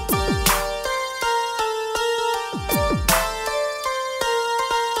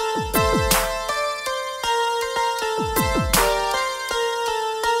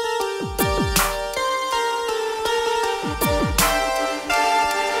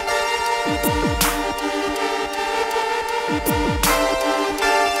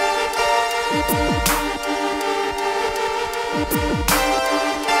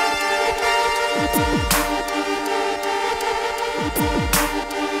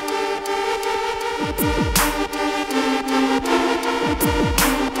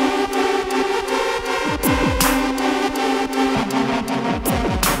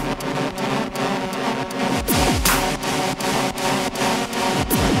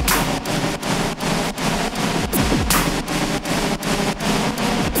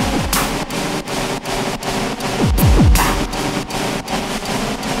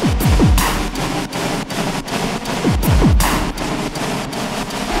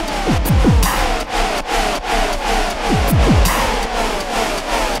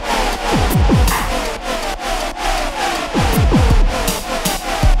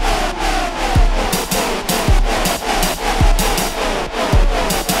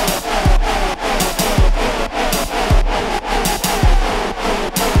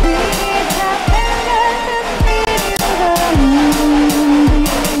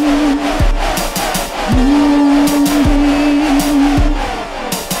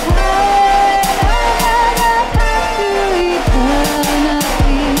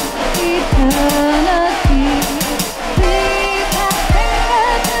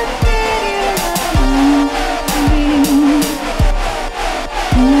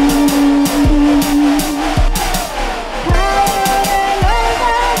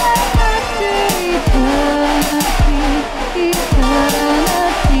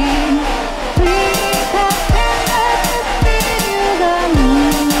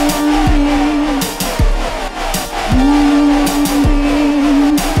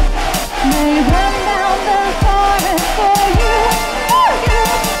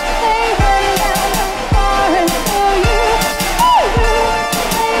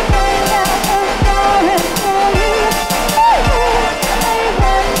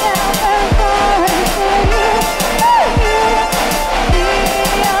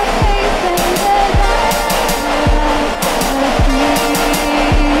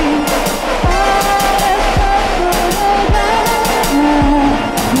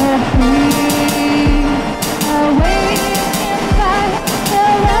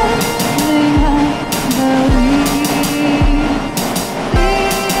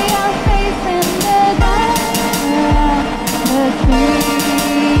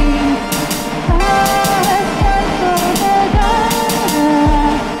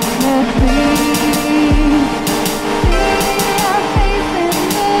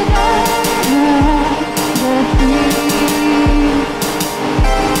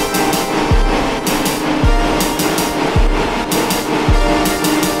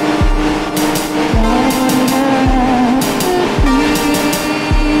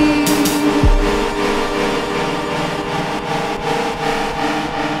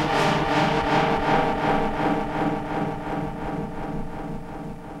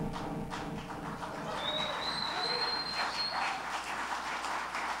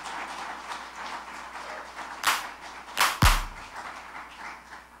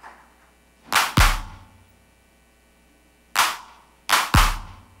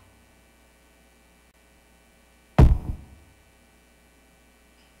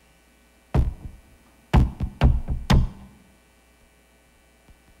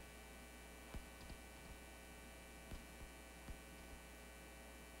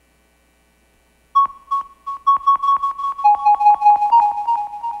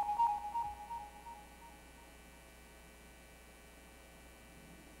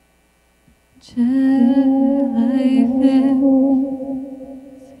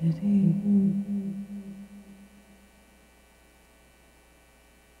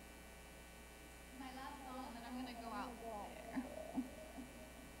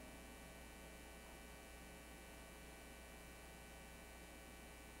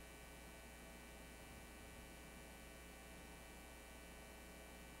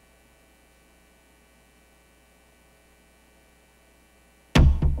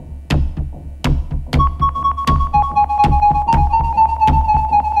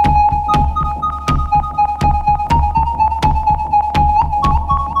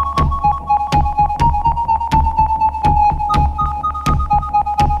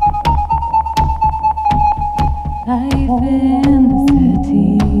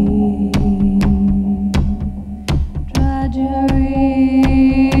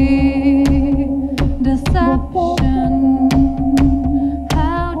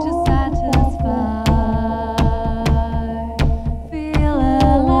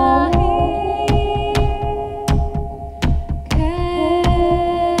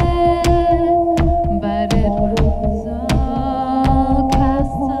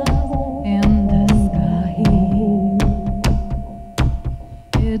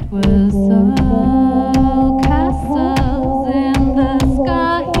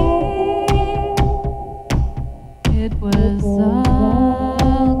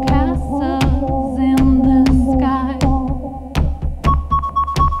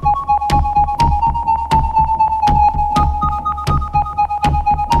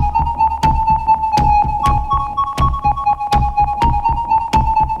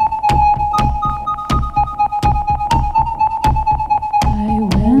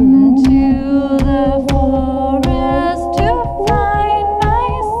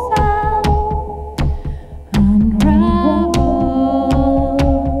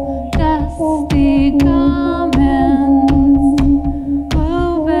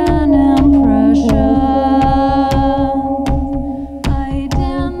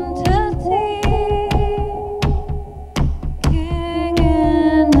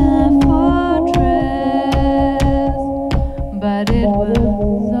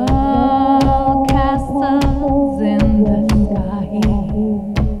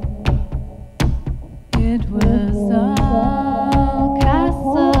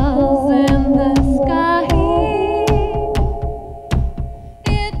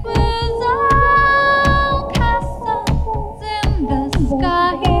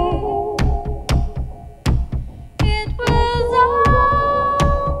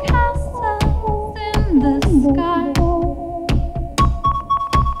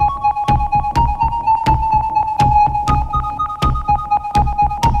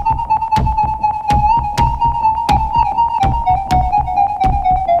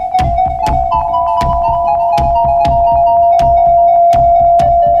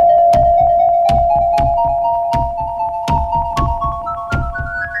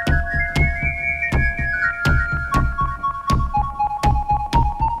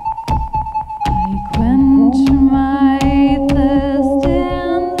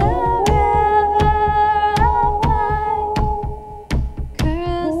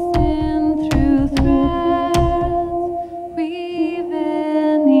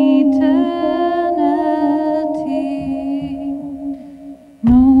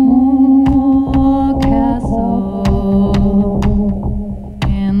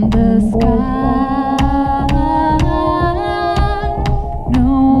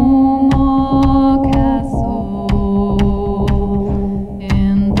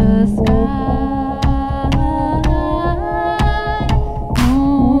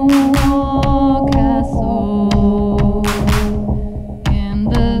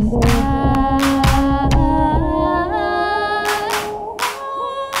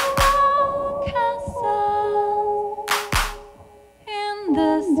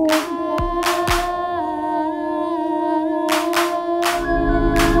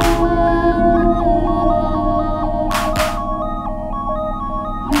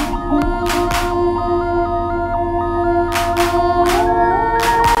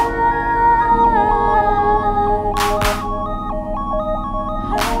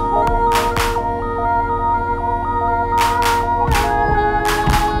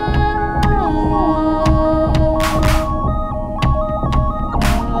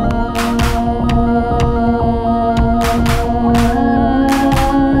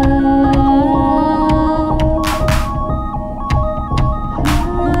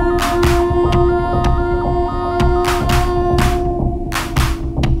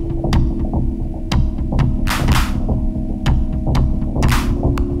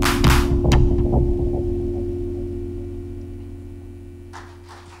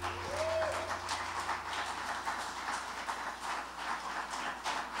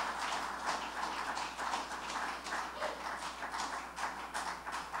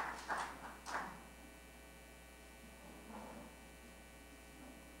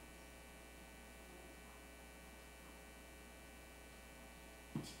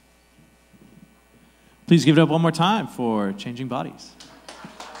 Please give it up one more time for Changing Bodies.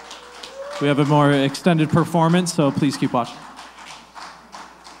 We have a more extended performance, so please keep watching.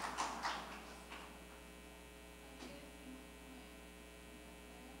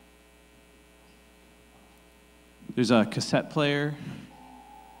 There's a cassette player.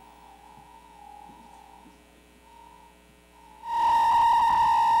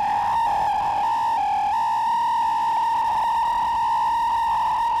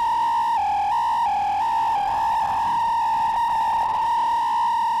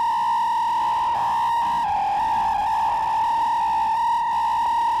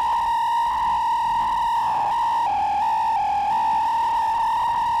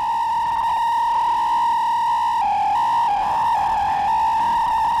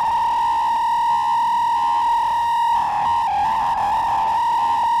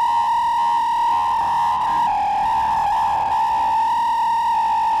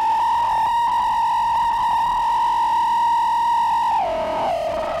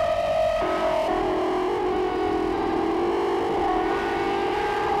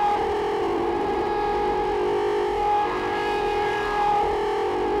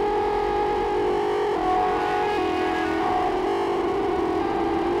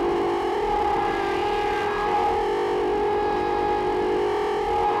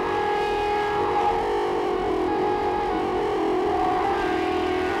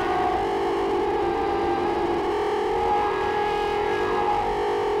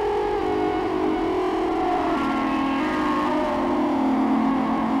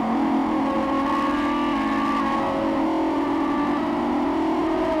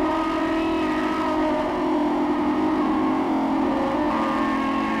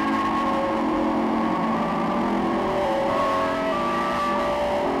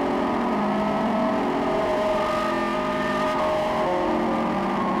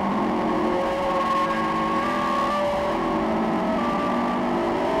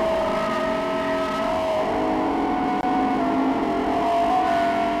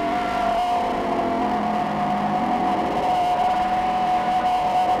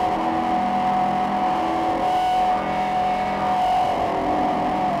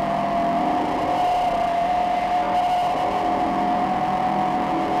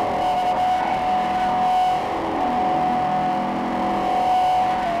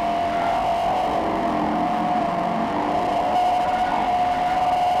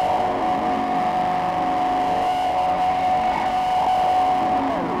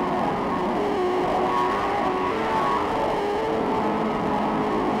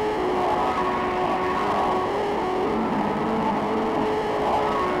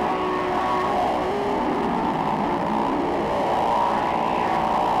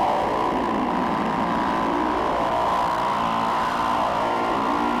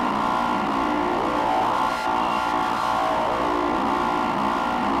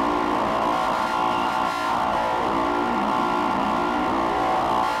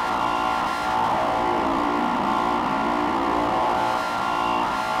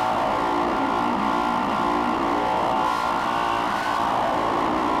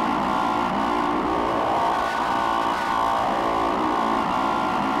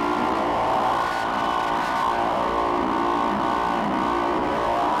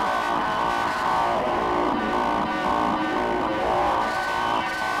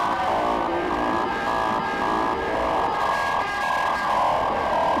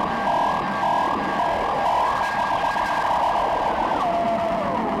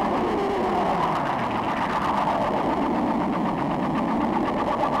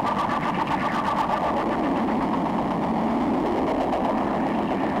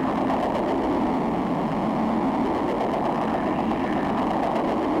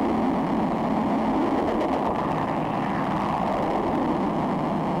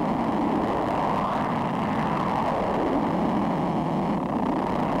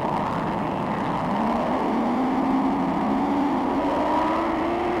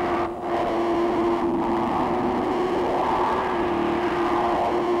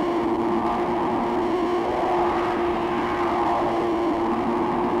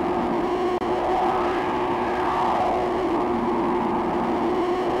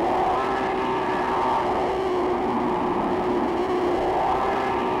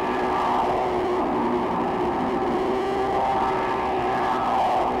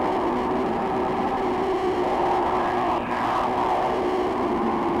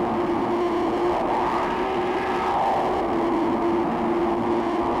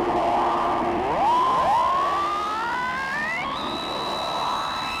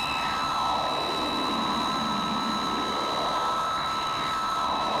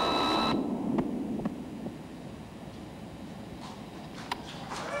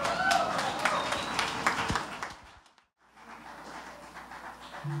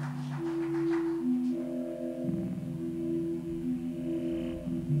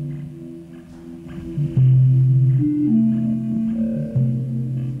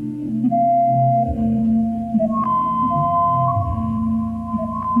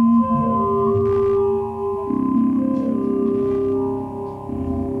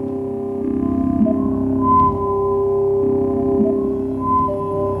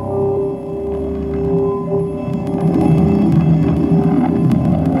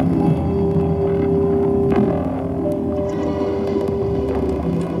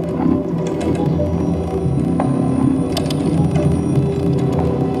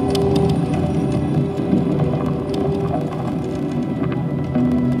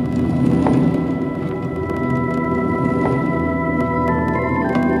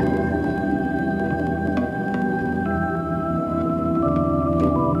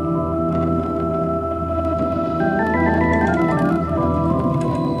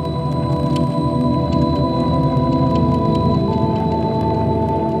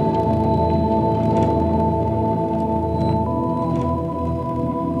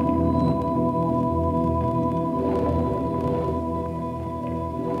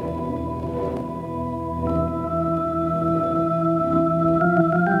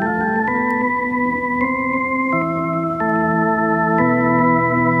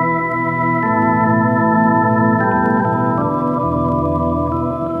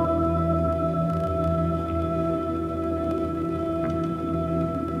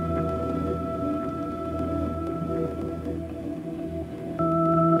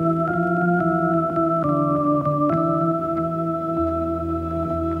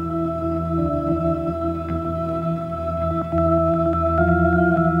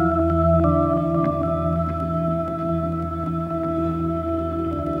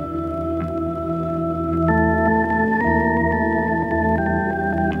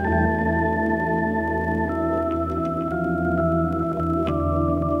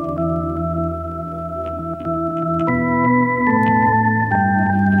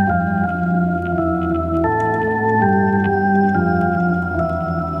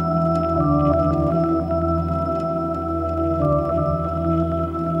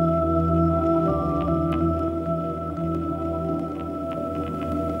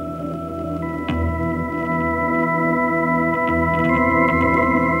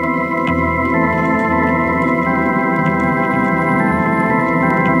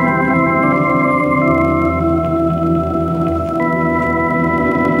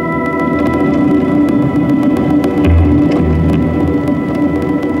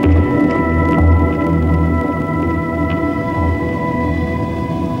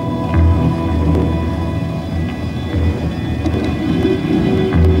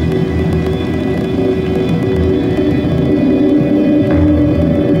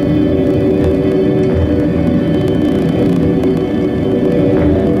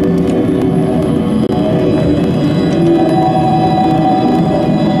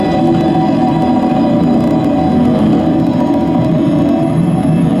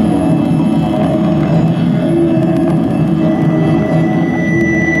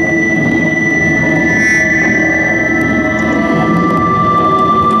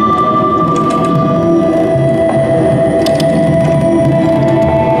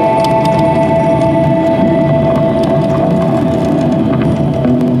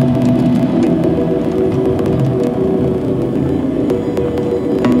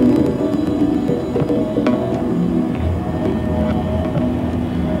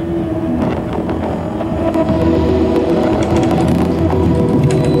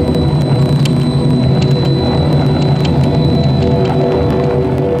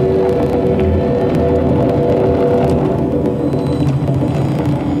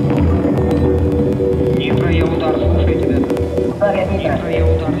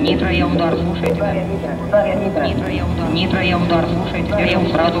 Нитро, я удар, слушай тебя. Нитро, я удар, слушай тебя. Я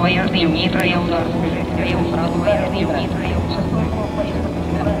сразу военный. Нитро, я удар, слушай тебя. Я сразу военный. Нитро, я удар.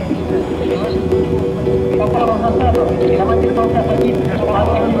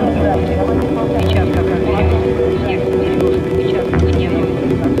 Сейчас как раз снег берешь. Сейчас снег.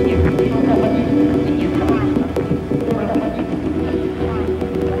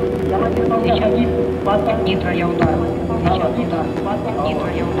 Нитро, я удар. Сейчас удар. Нитро,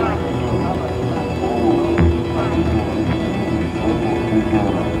 я удар.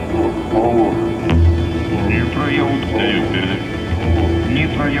 Нитро, я удар.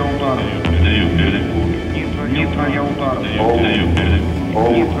 Нитро, я удар. Нитро, я удар.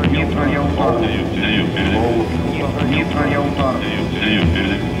 Нитро, я удар. Нитро, я удар.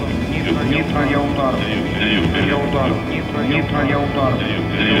 Нитро я удар. Я удар. Нитро я удар.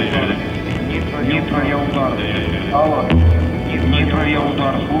 Нитро я удар. Алло. Нитро я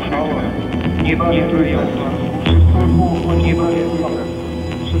удар. Слушай. Алло. Нитро я удар. Нитро я удар.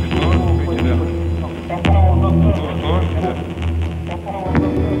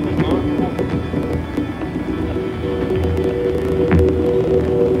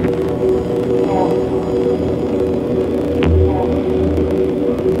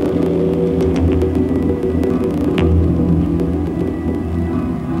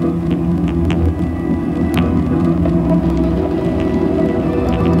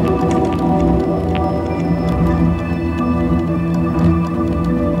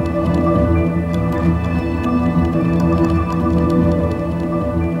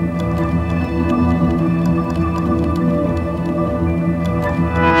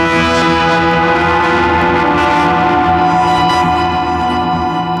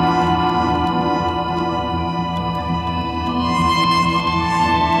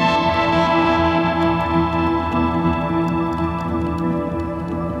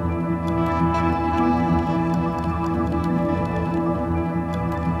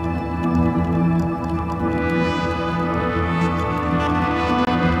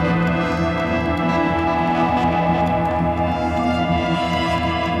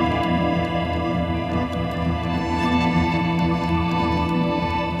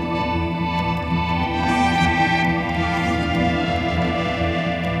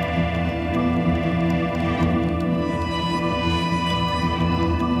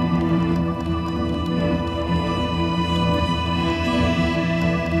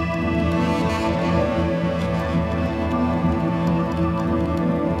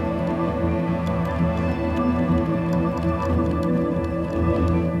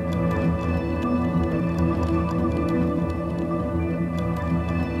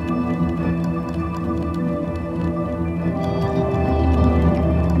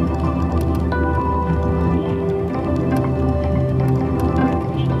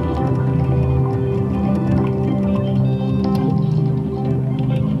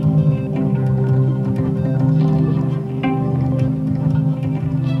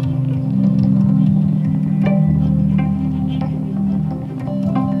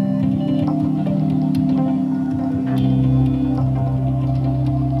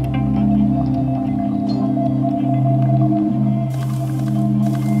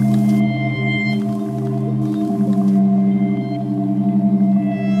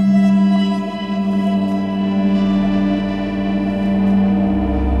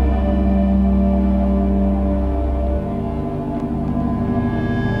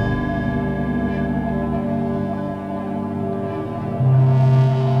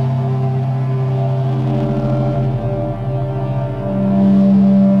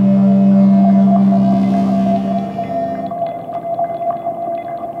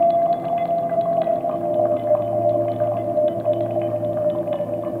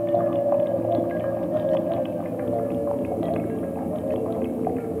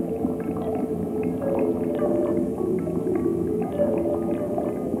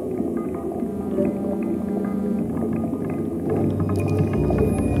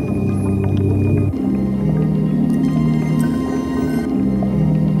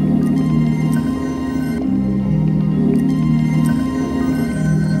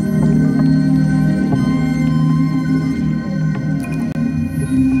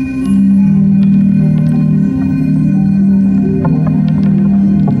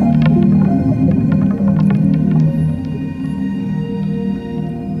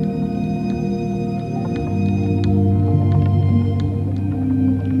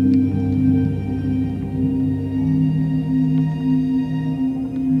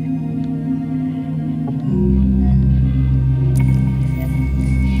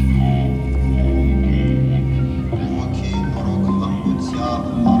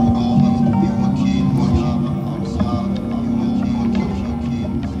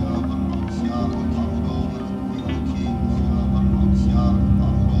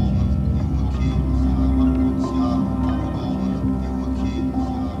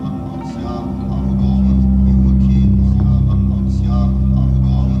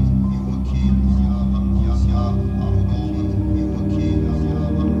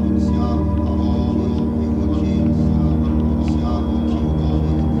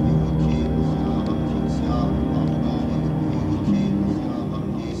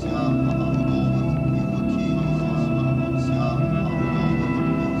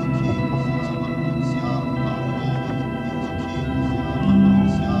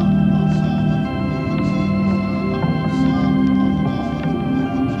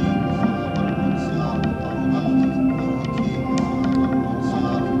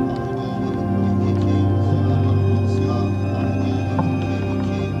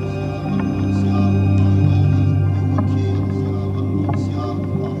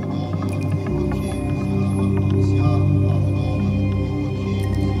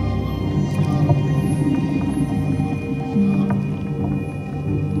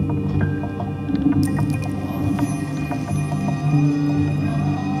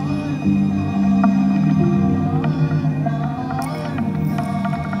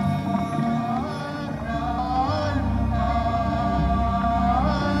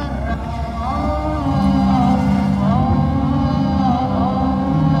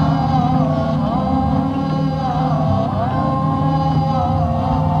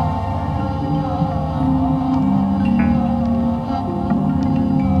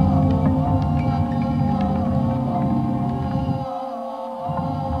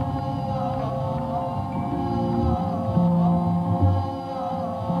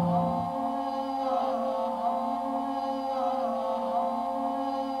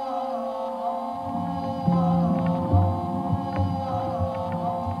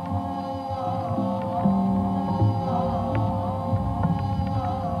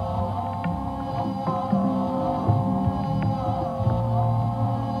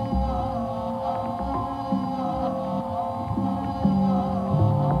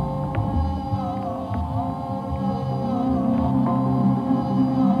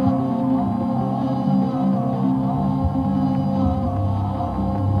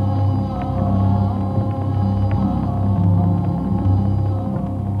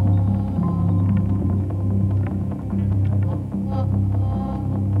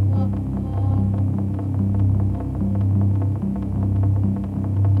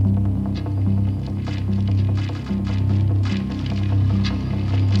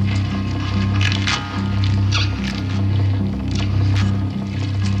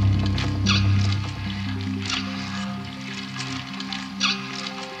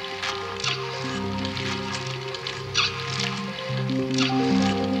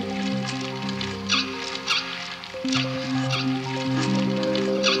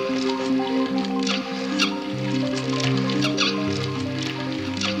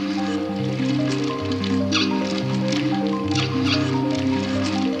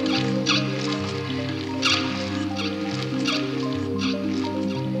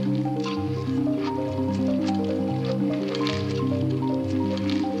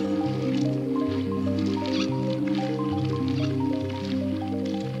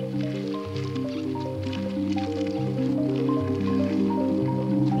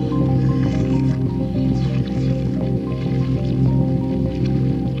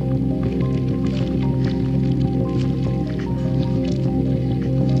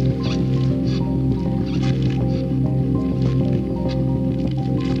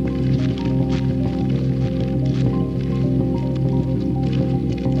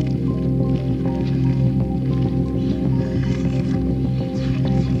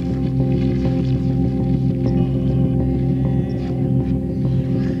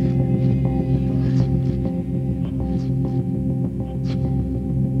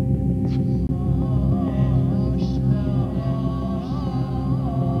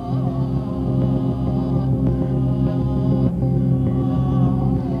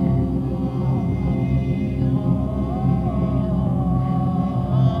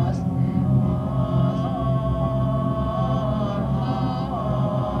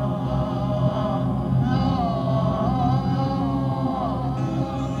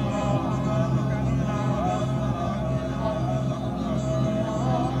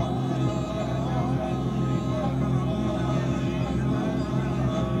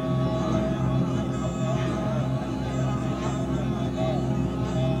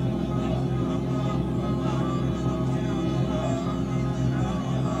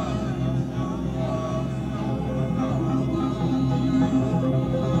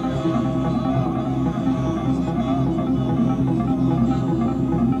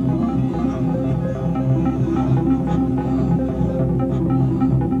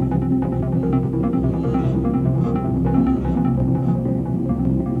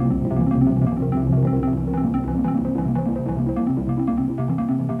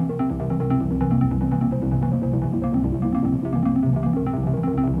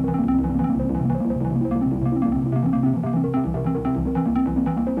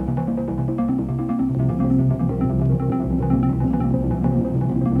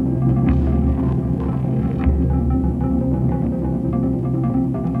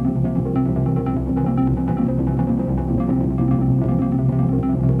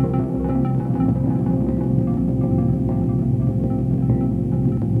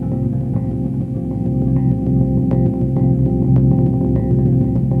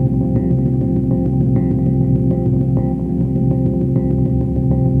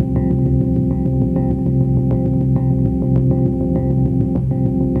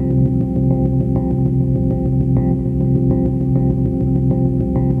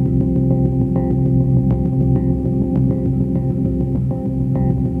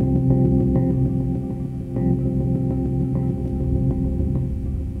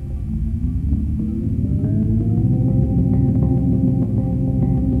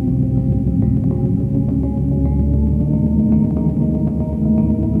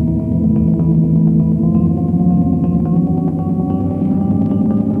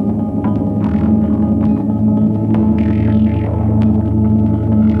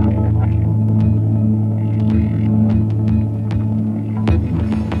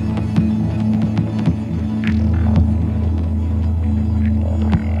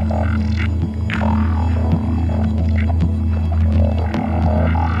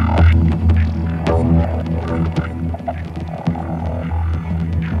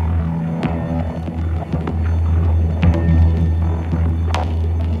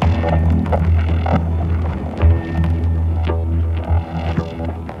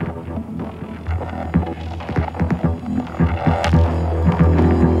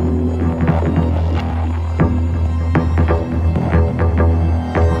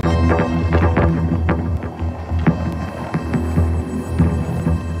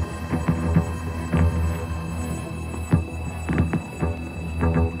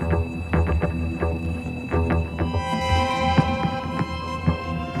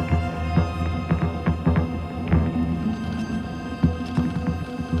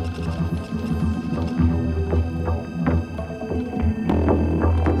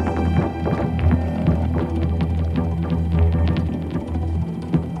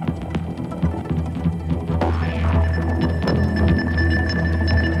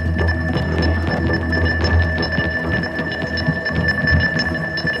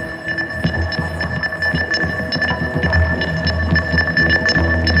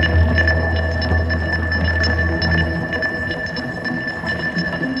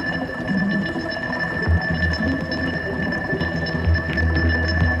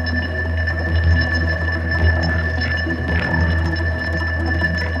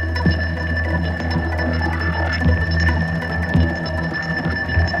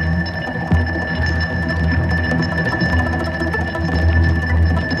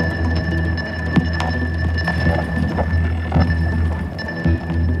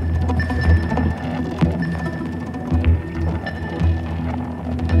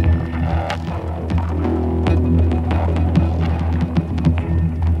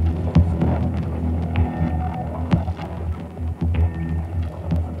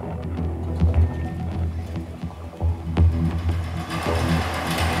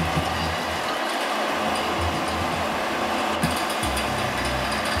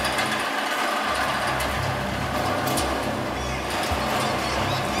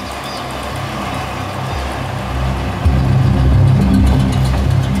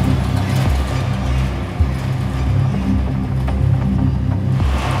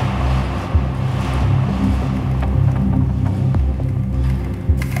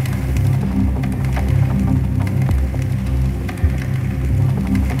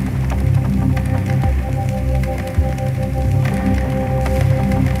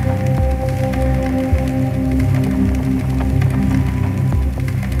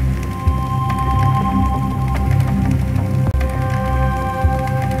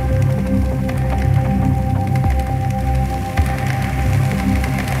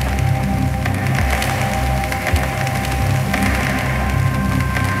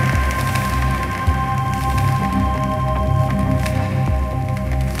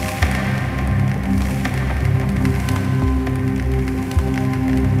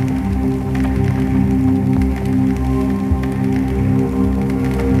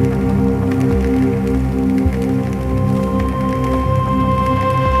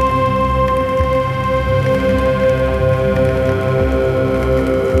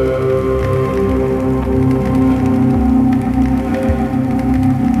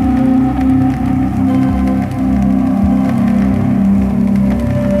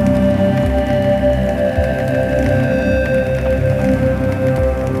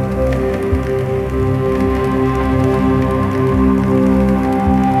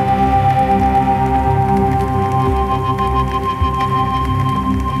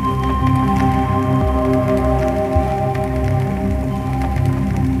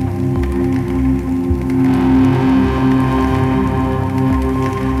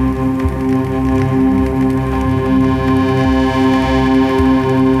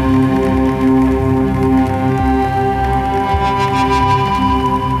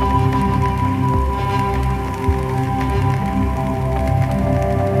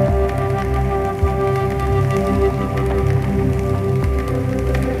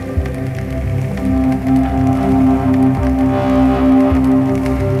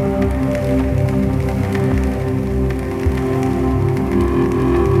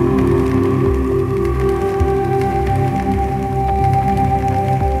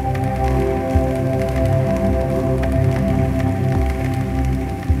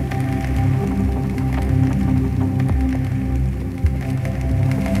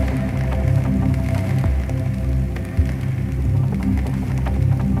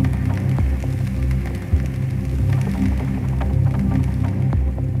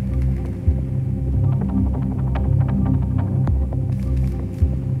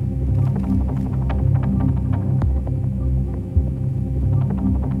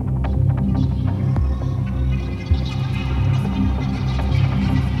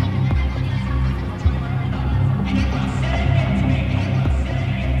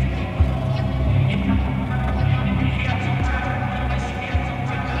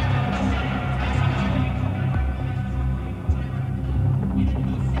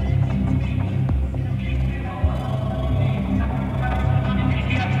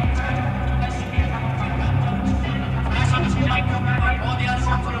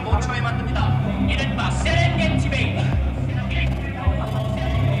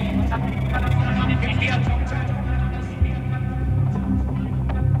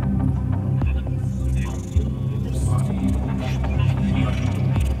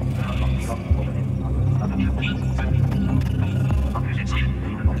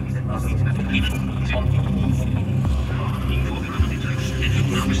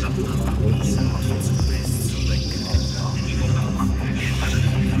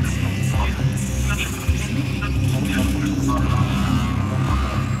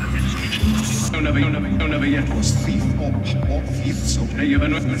 never yet was thief or thief, so they have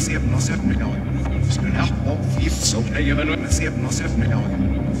no save no save me now. Thief, so they have no save no save me now.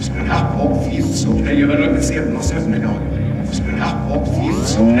 Thief, so they have no save no save me now. Thief,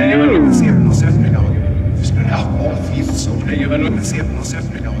 so they have no save no save me now. Thief, so they have no save no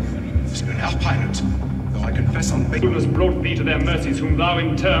save me now. Pilot, though I confess on Who has brought thee to their mercies, whom thou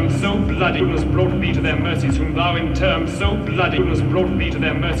in terms so bloody, who has brought thee to their mercies, whom thou in terms so bloody, who has brought thee to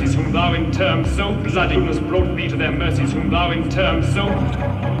their mercies, whom thou in terms so bloody, who has brought thee to their mercies, whom thou in terms so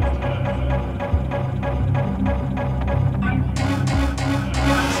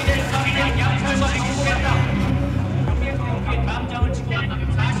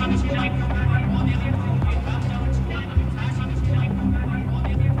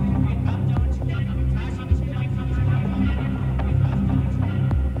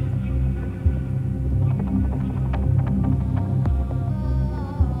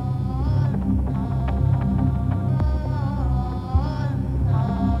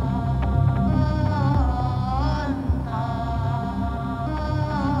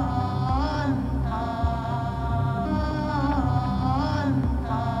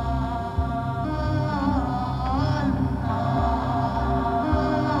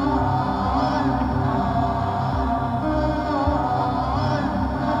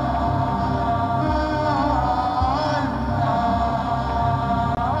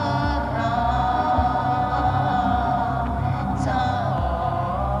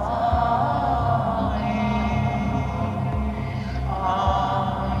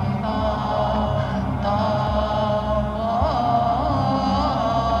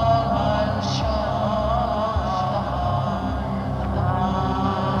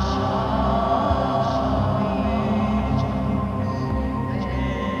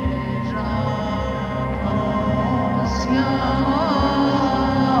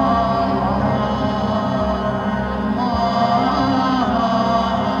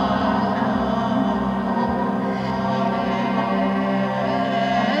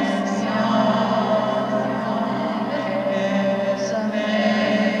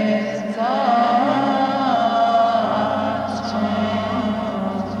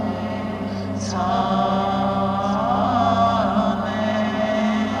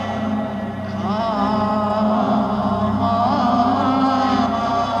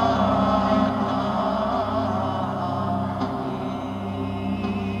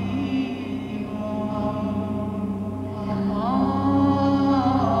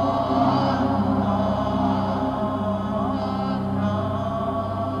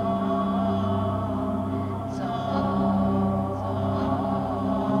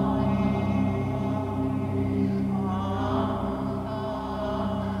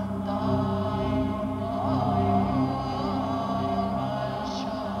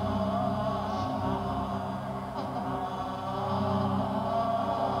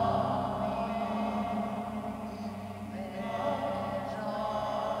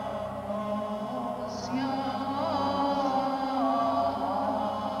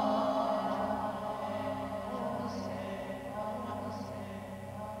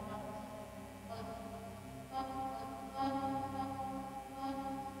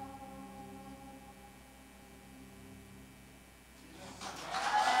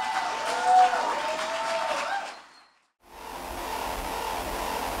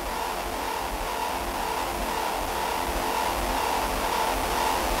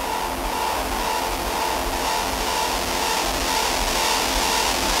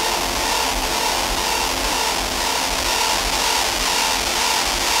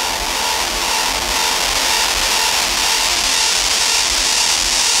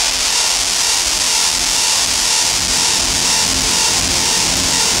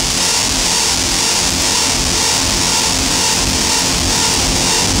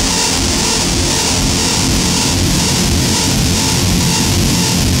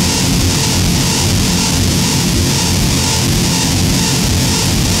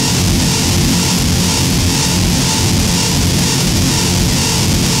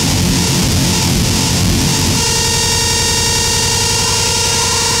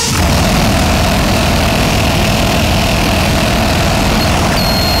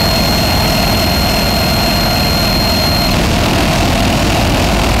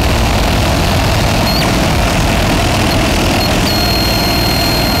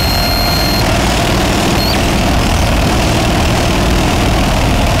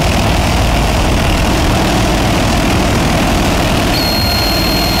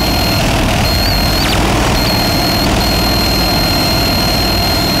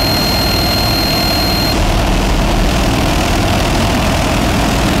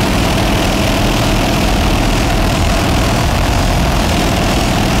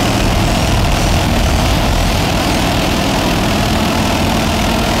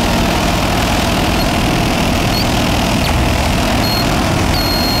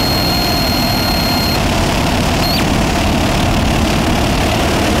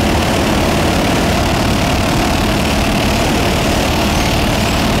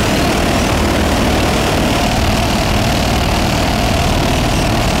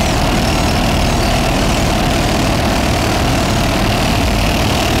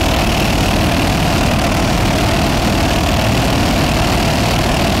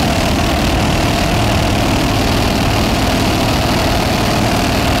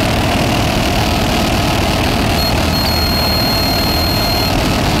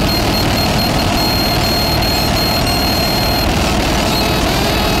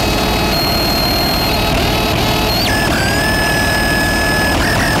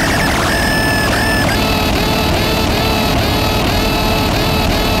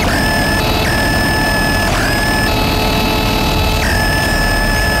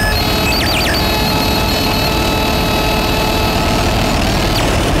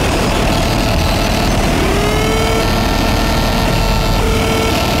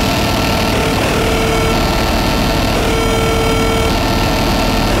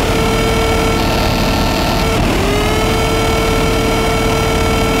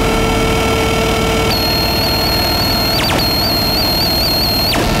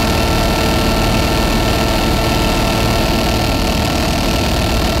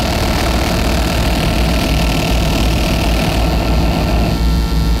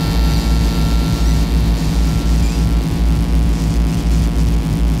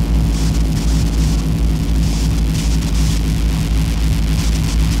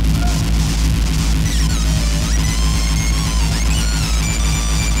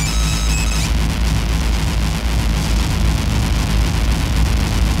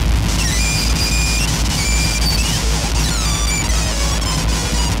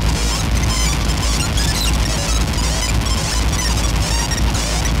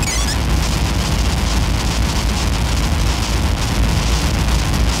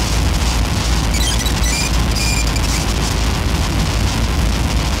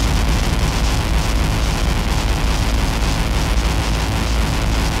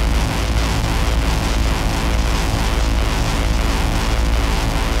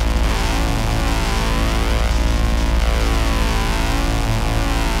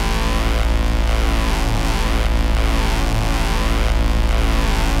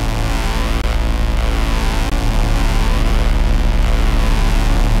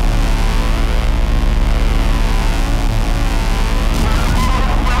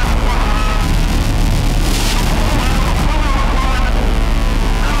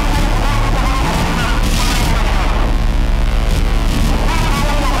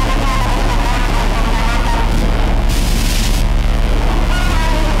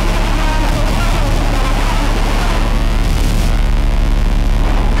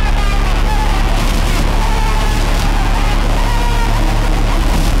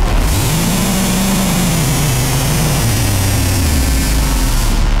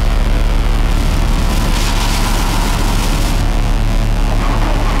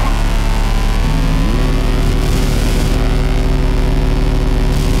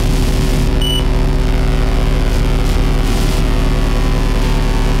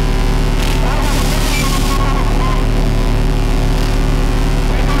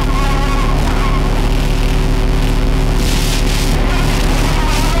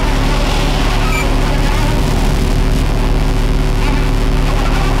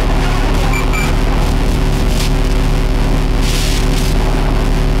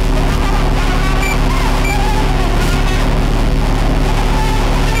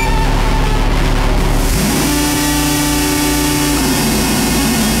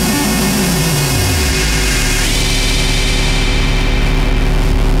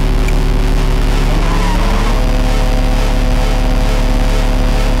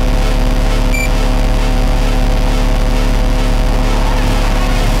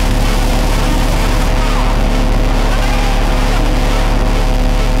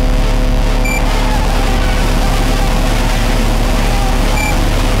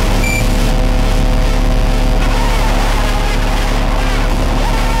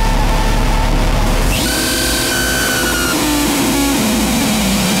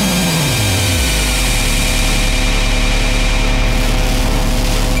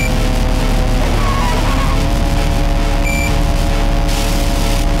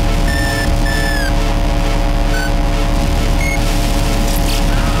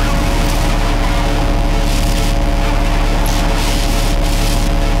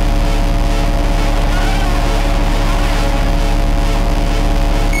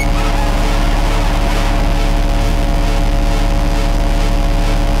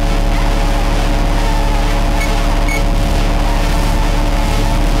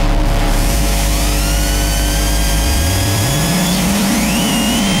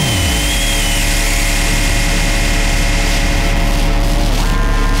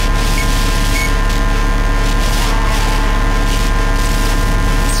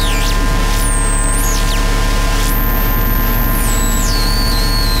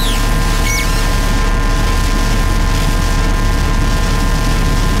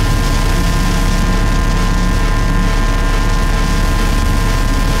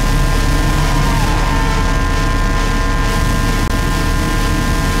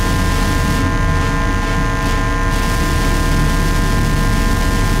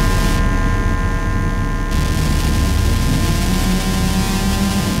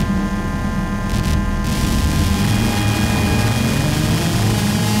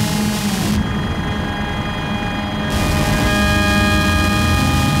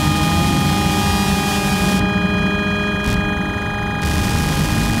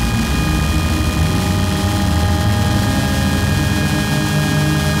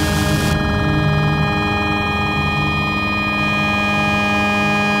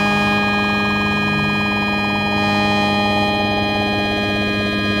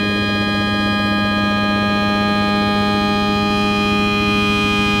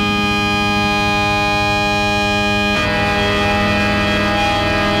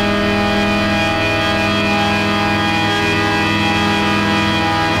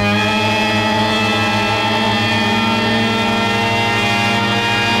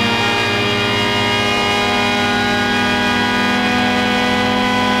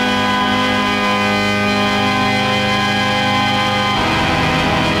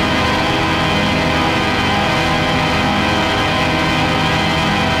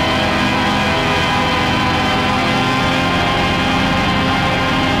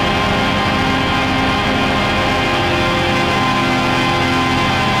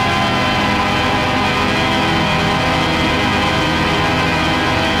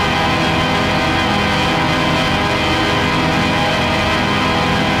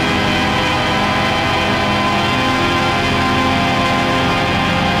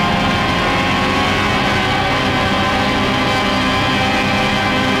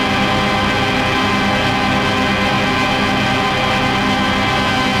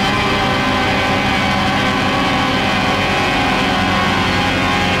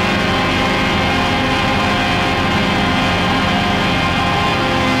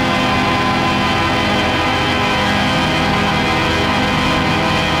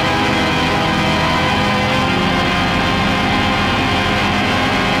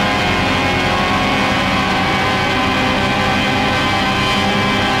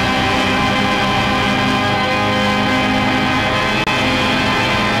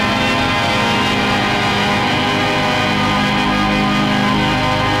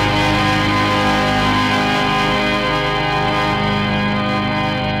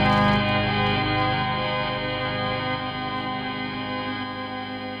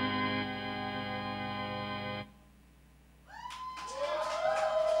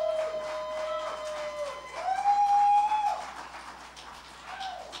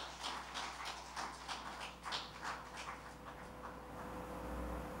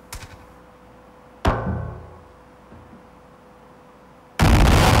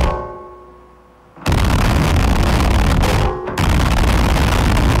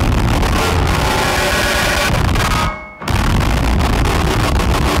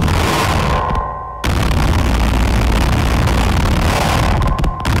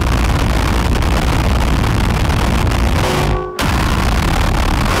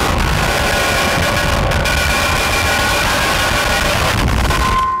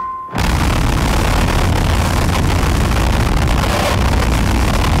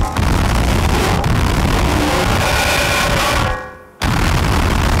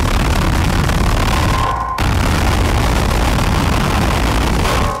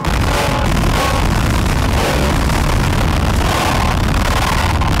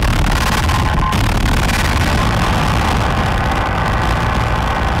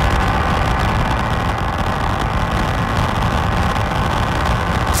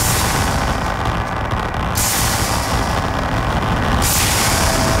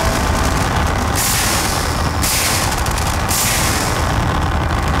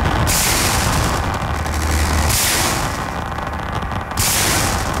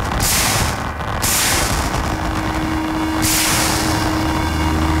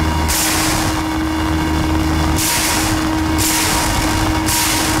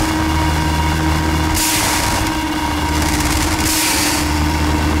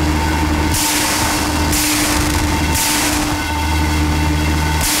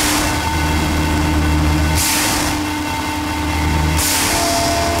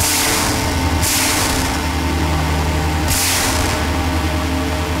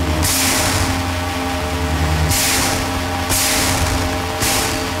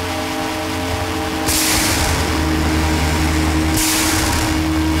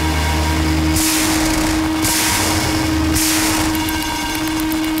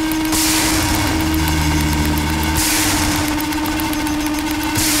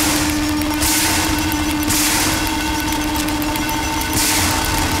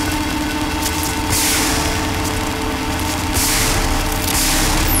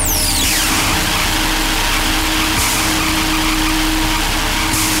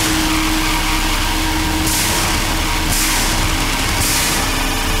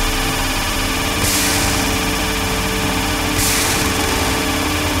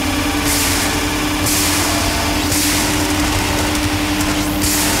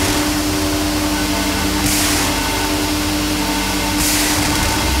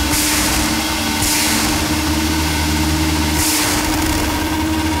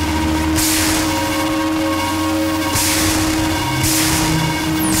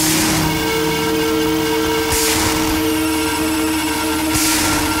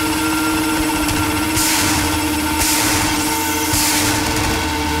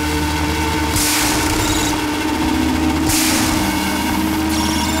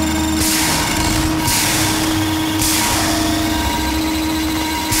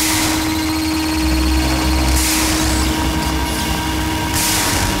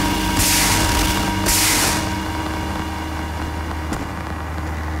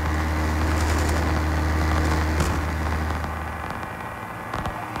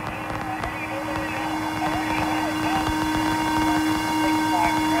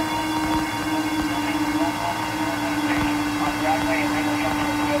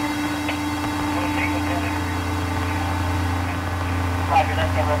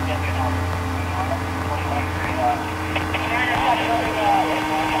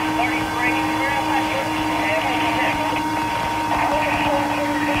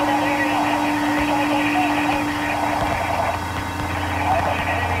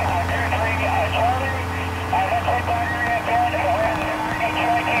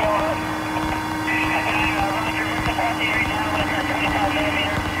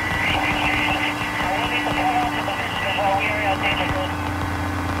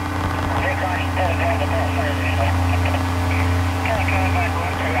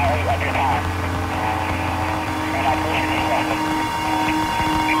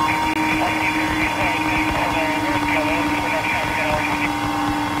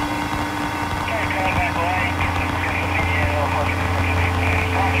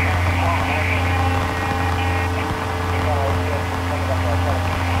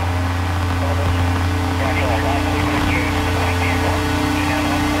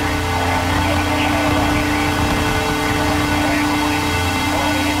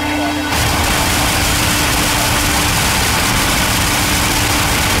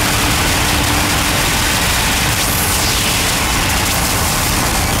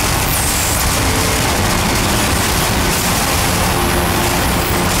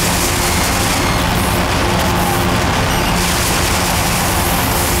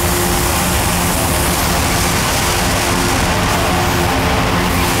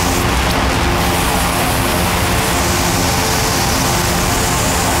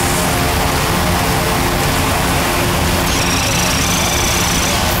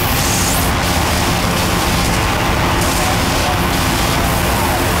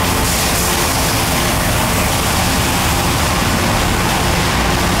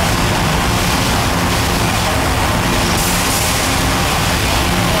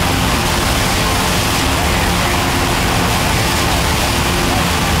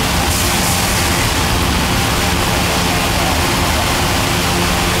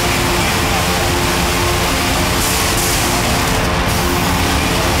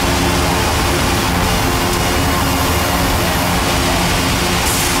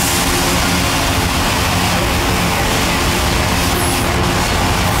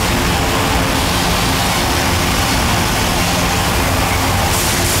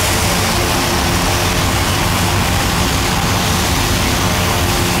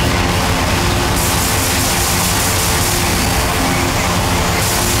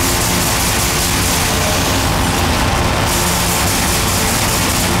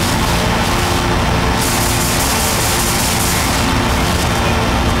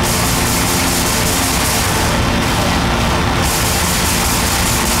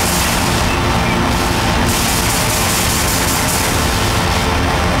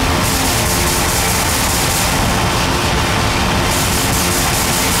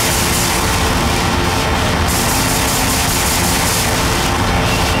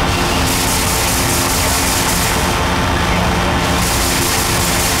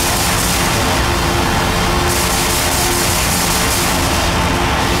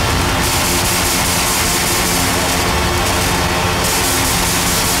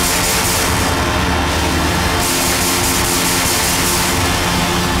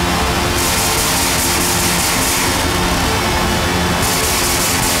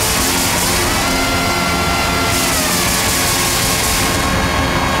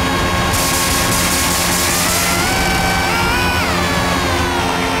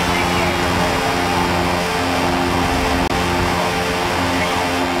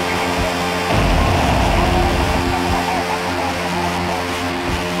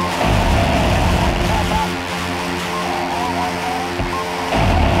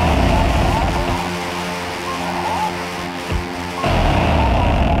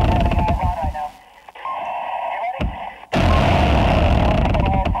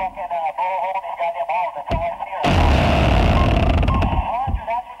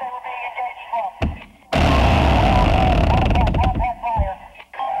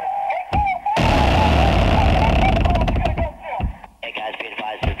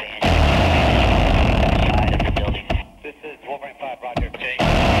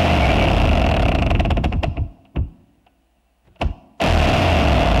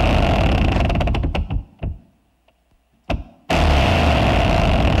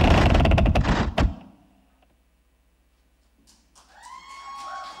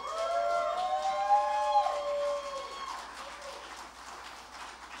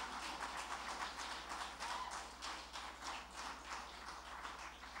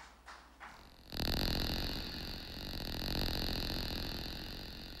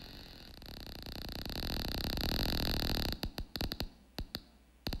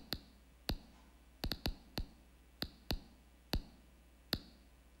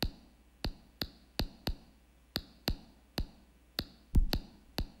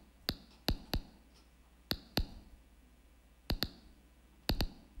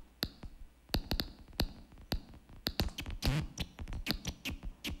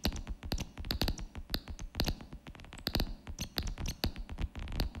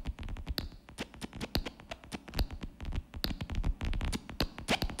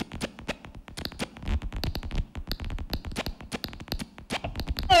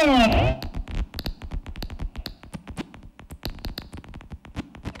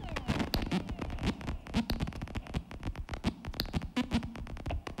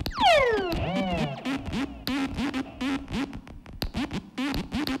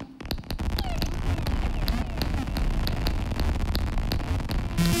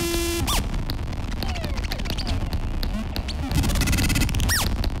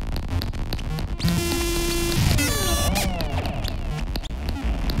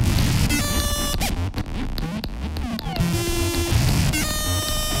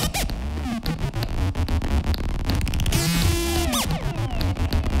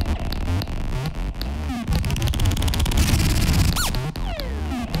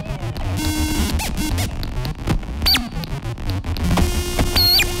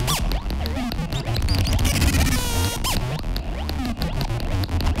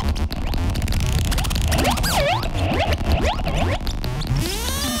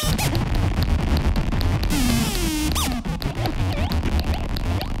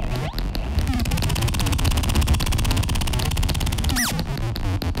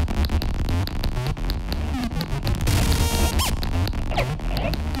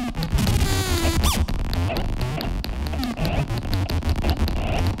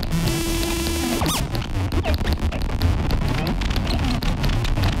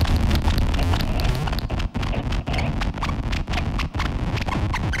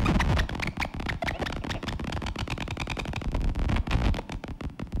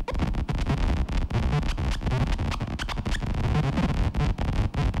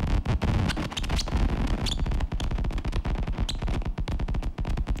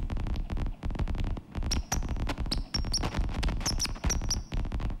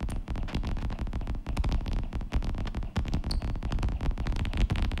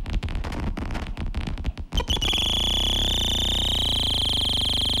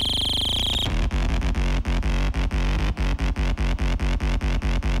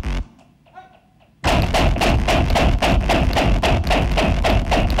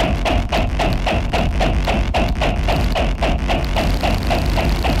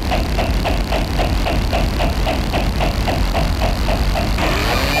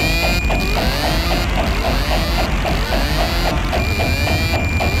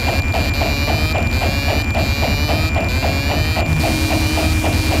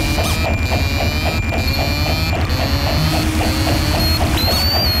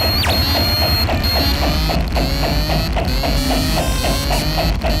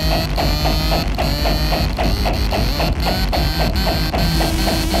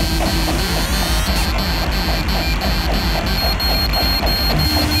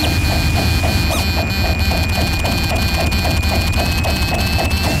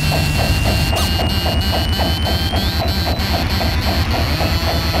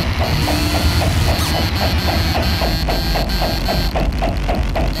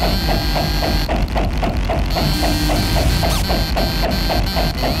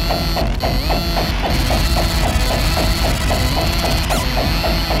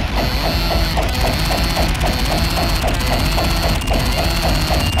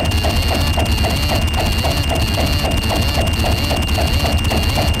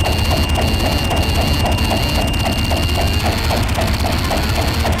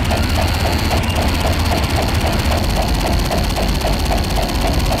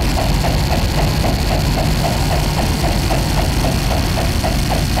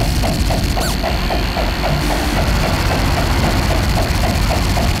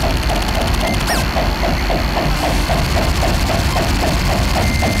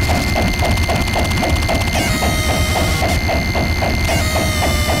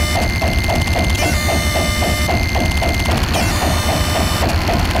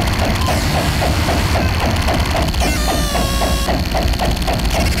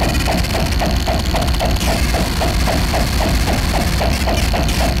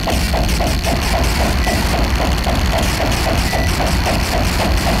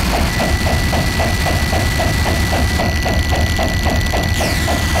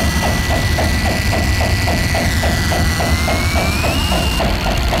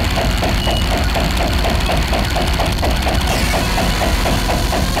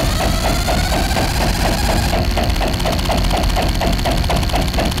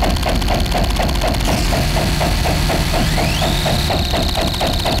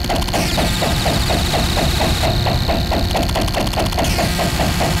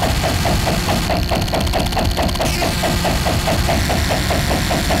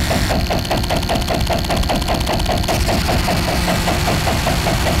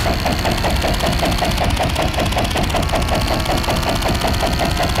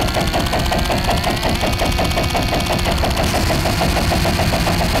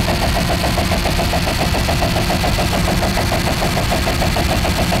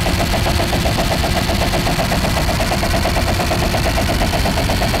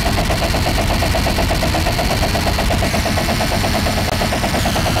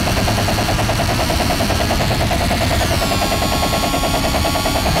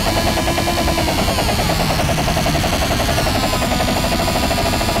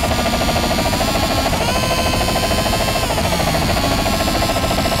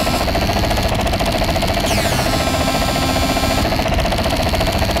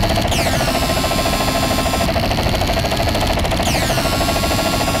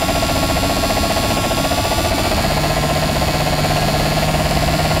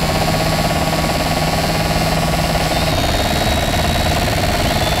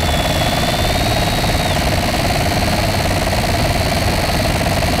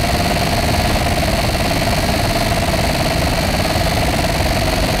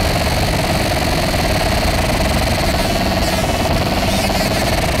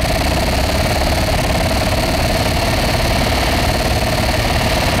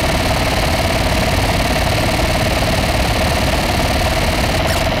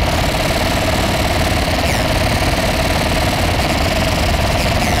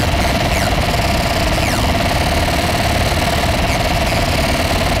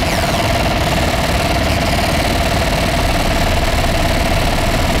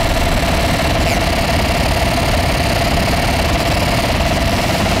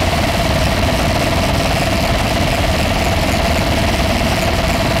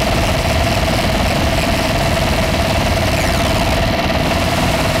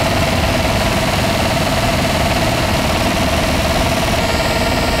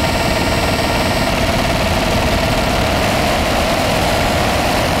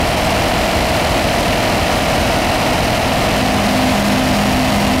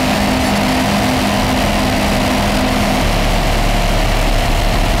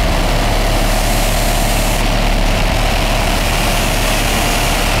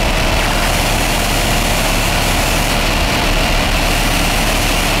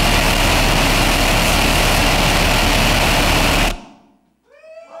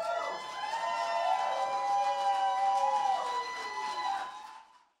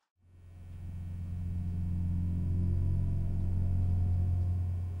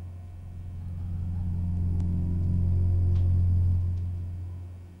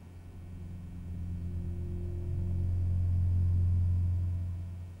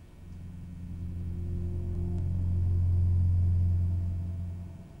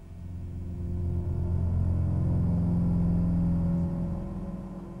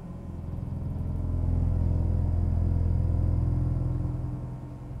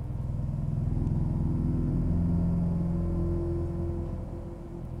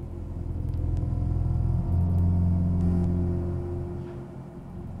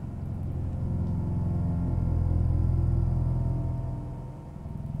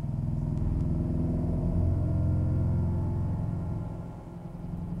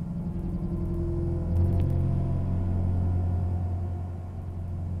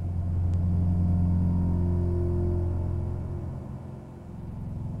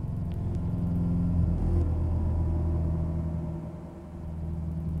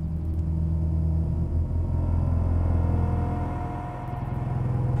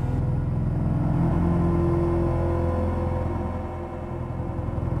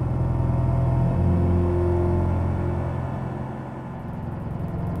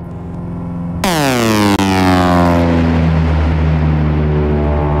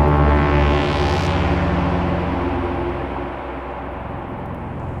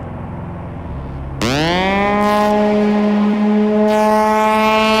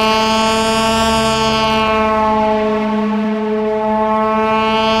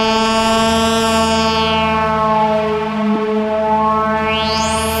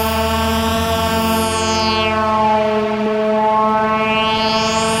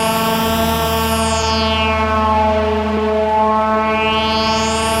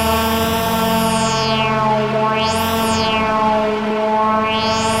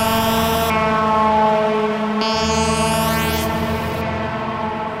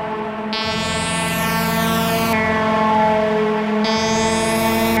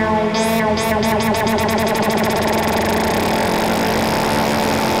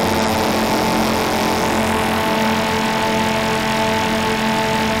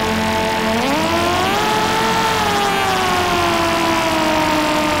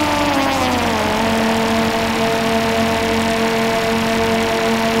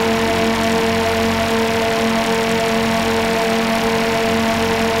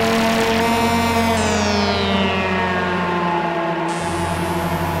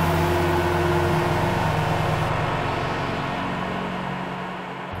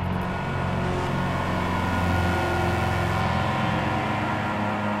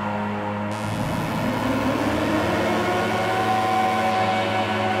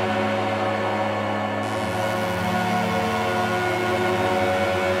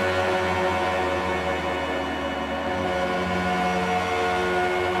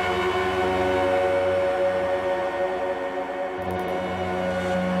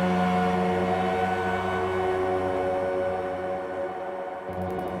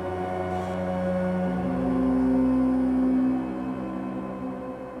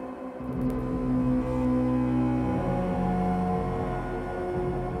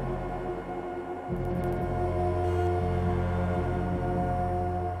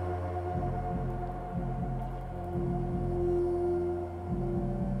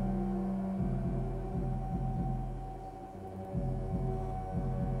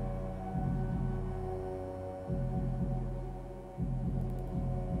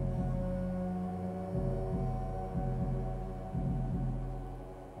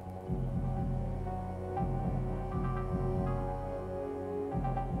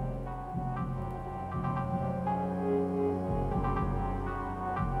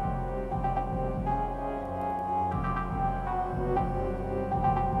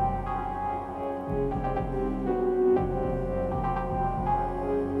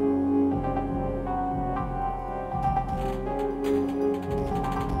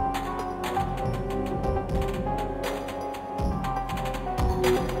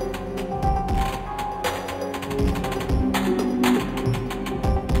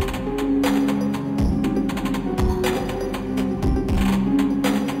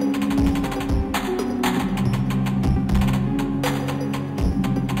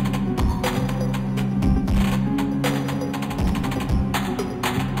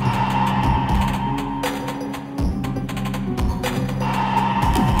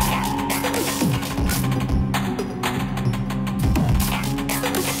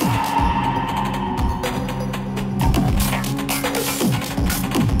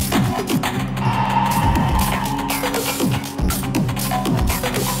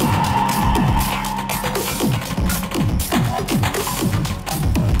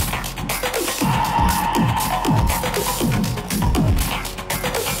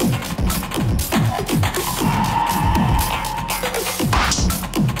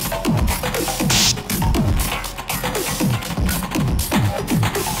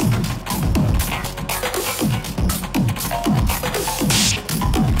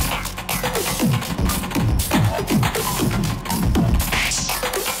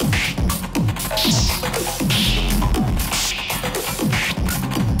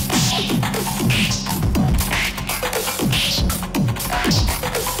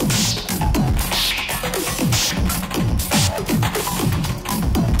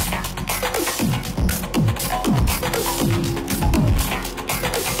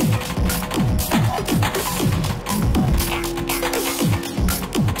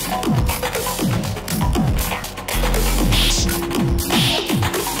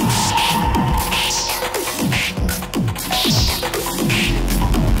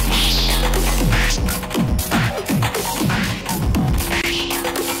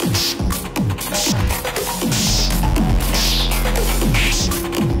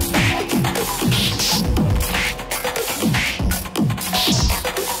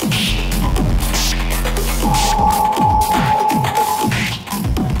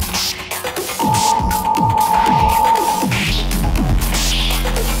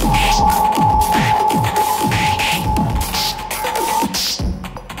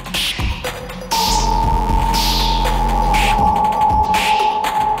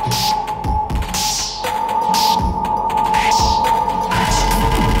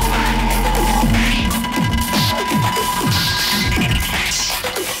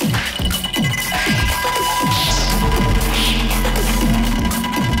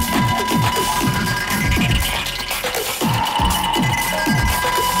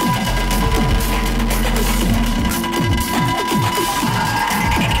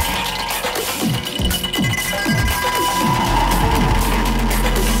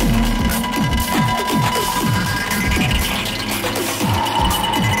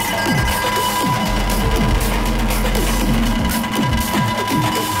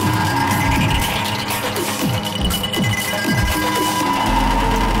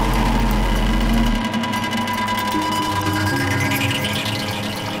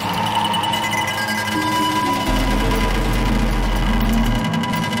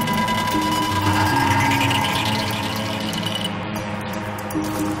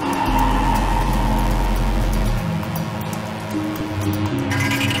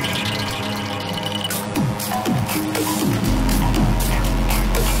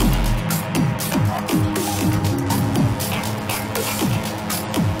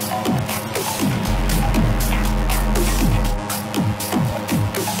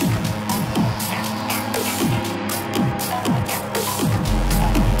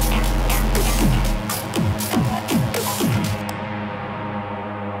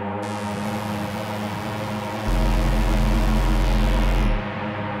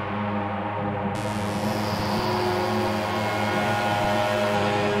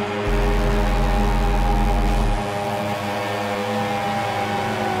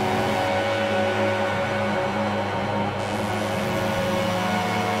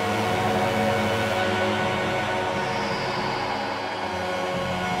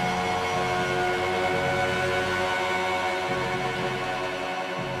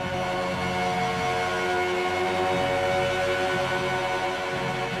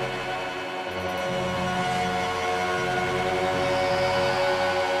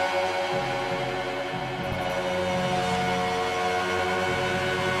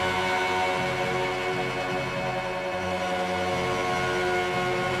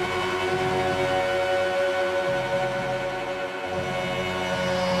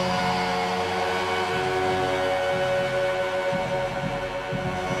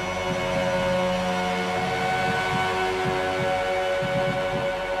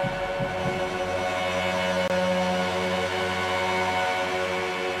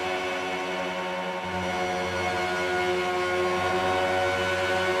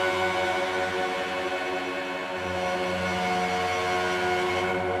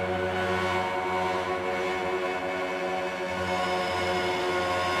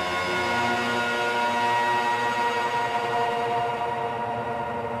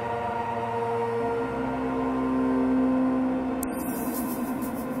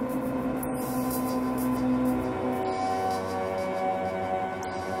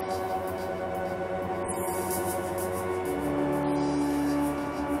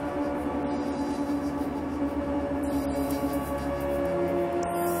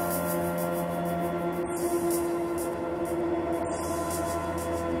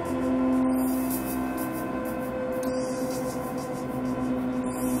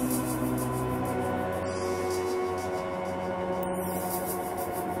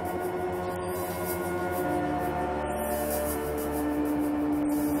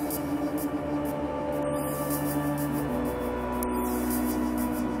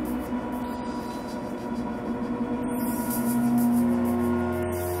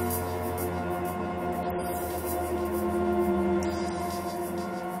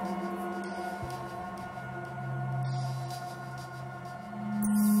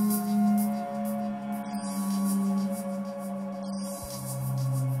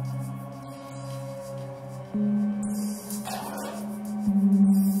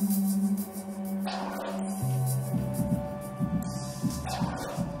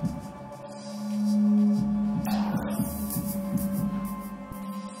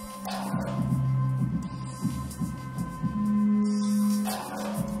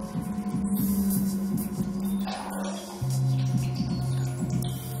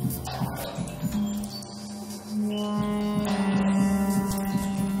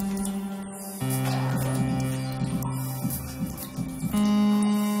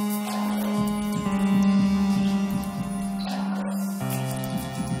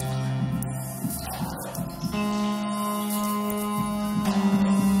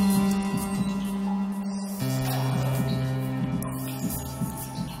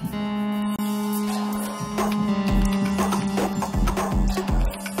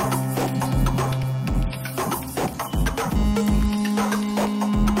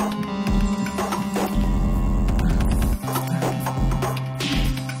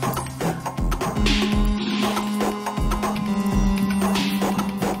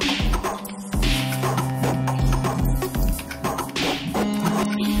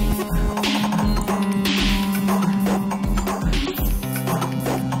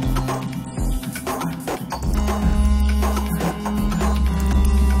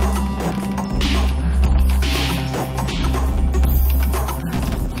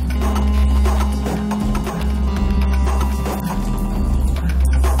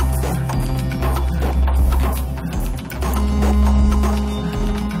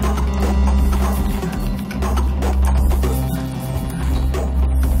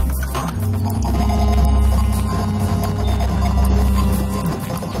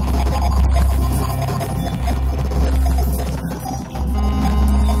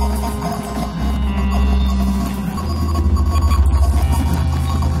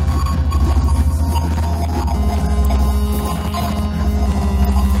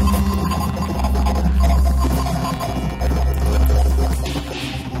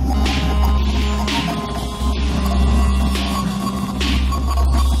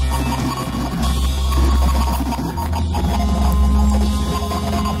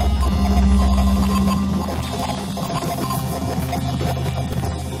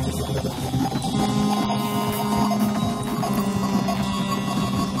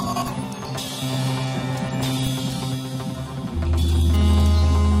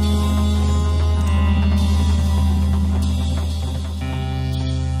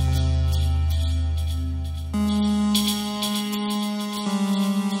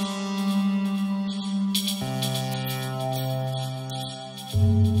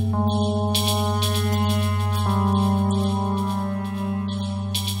Thank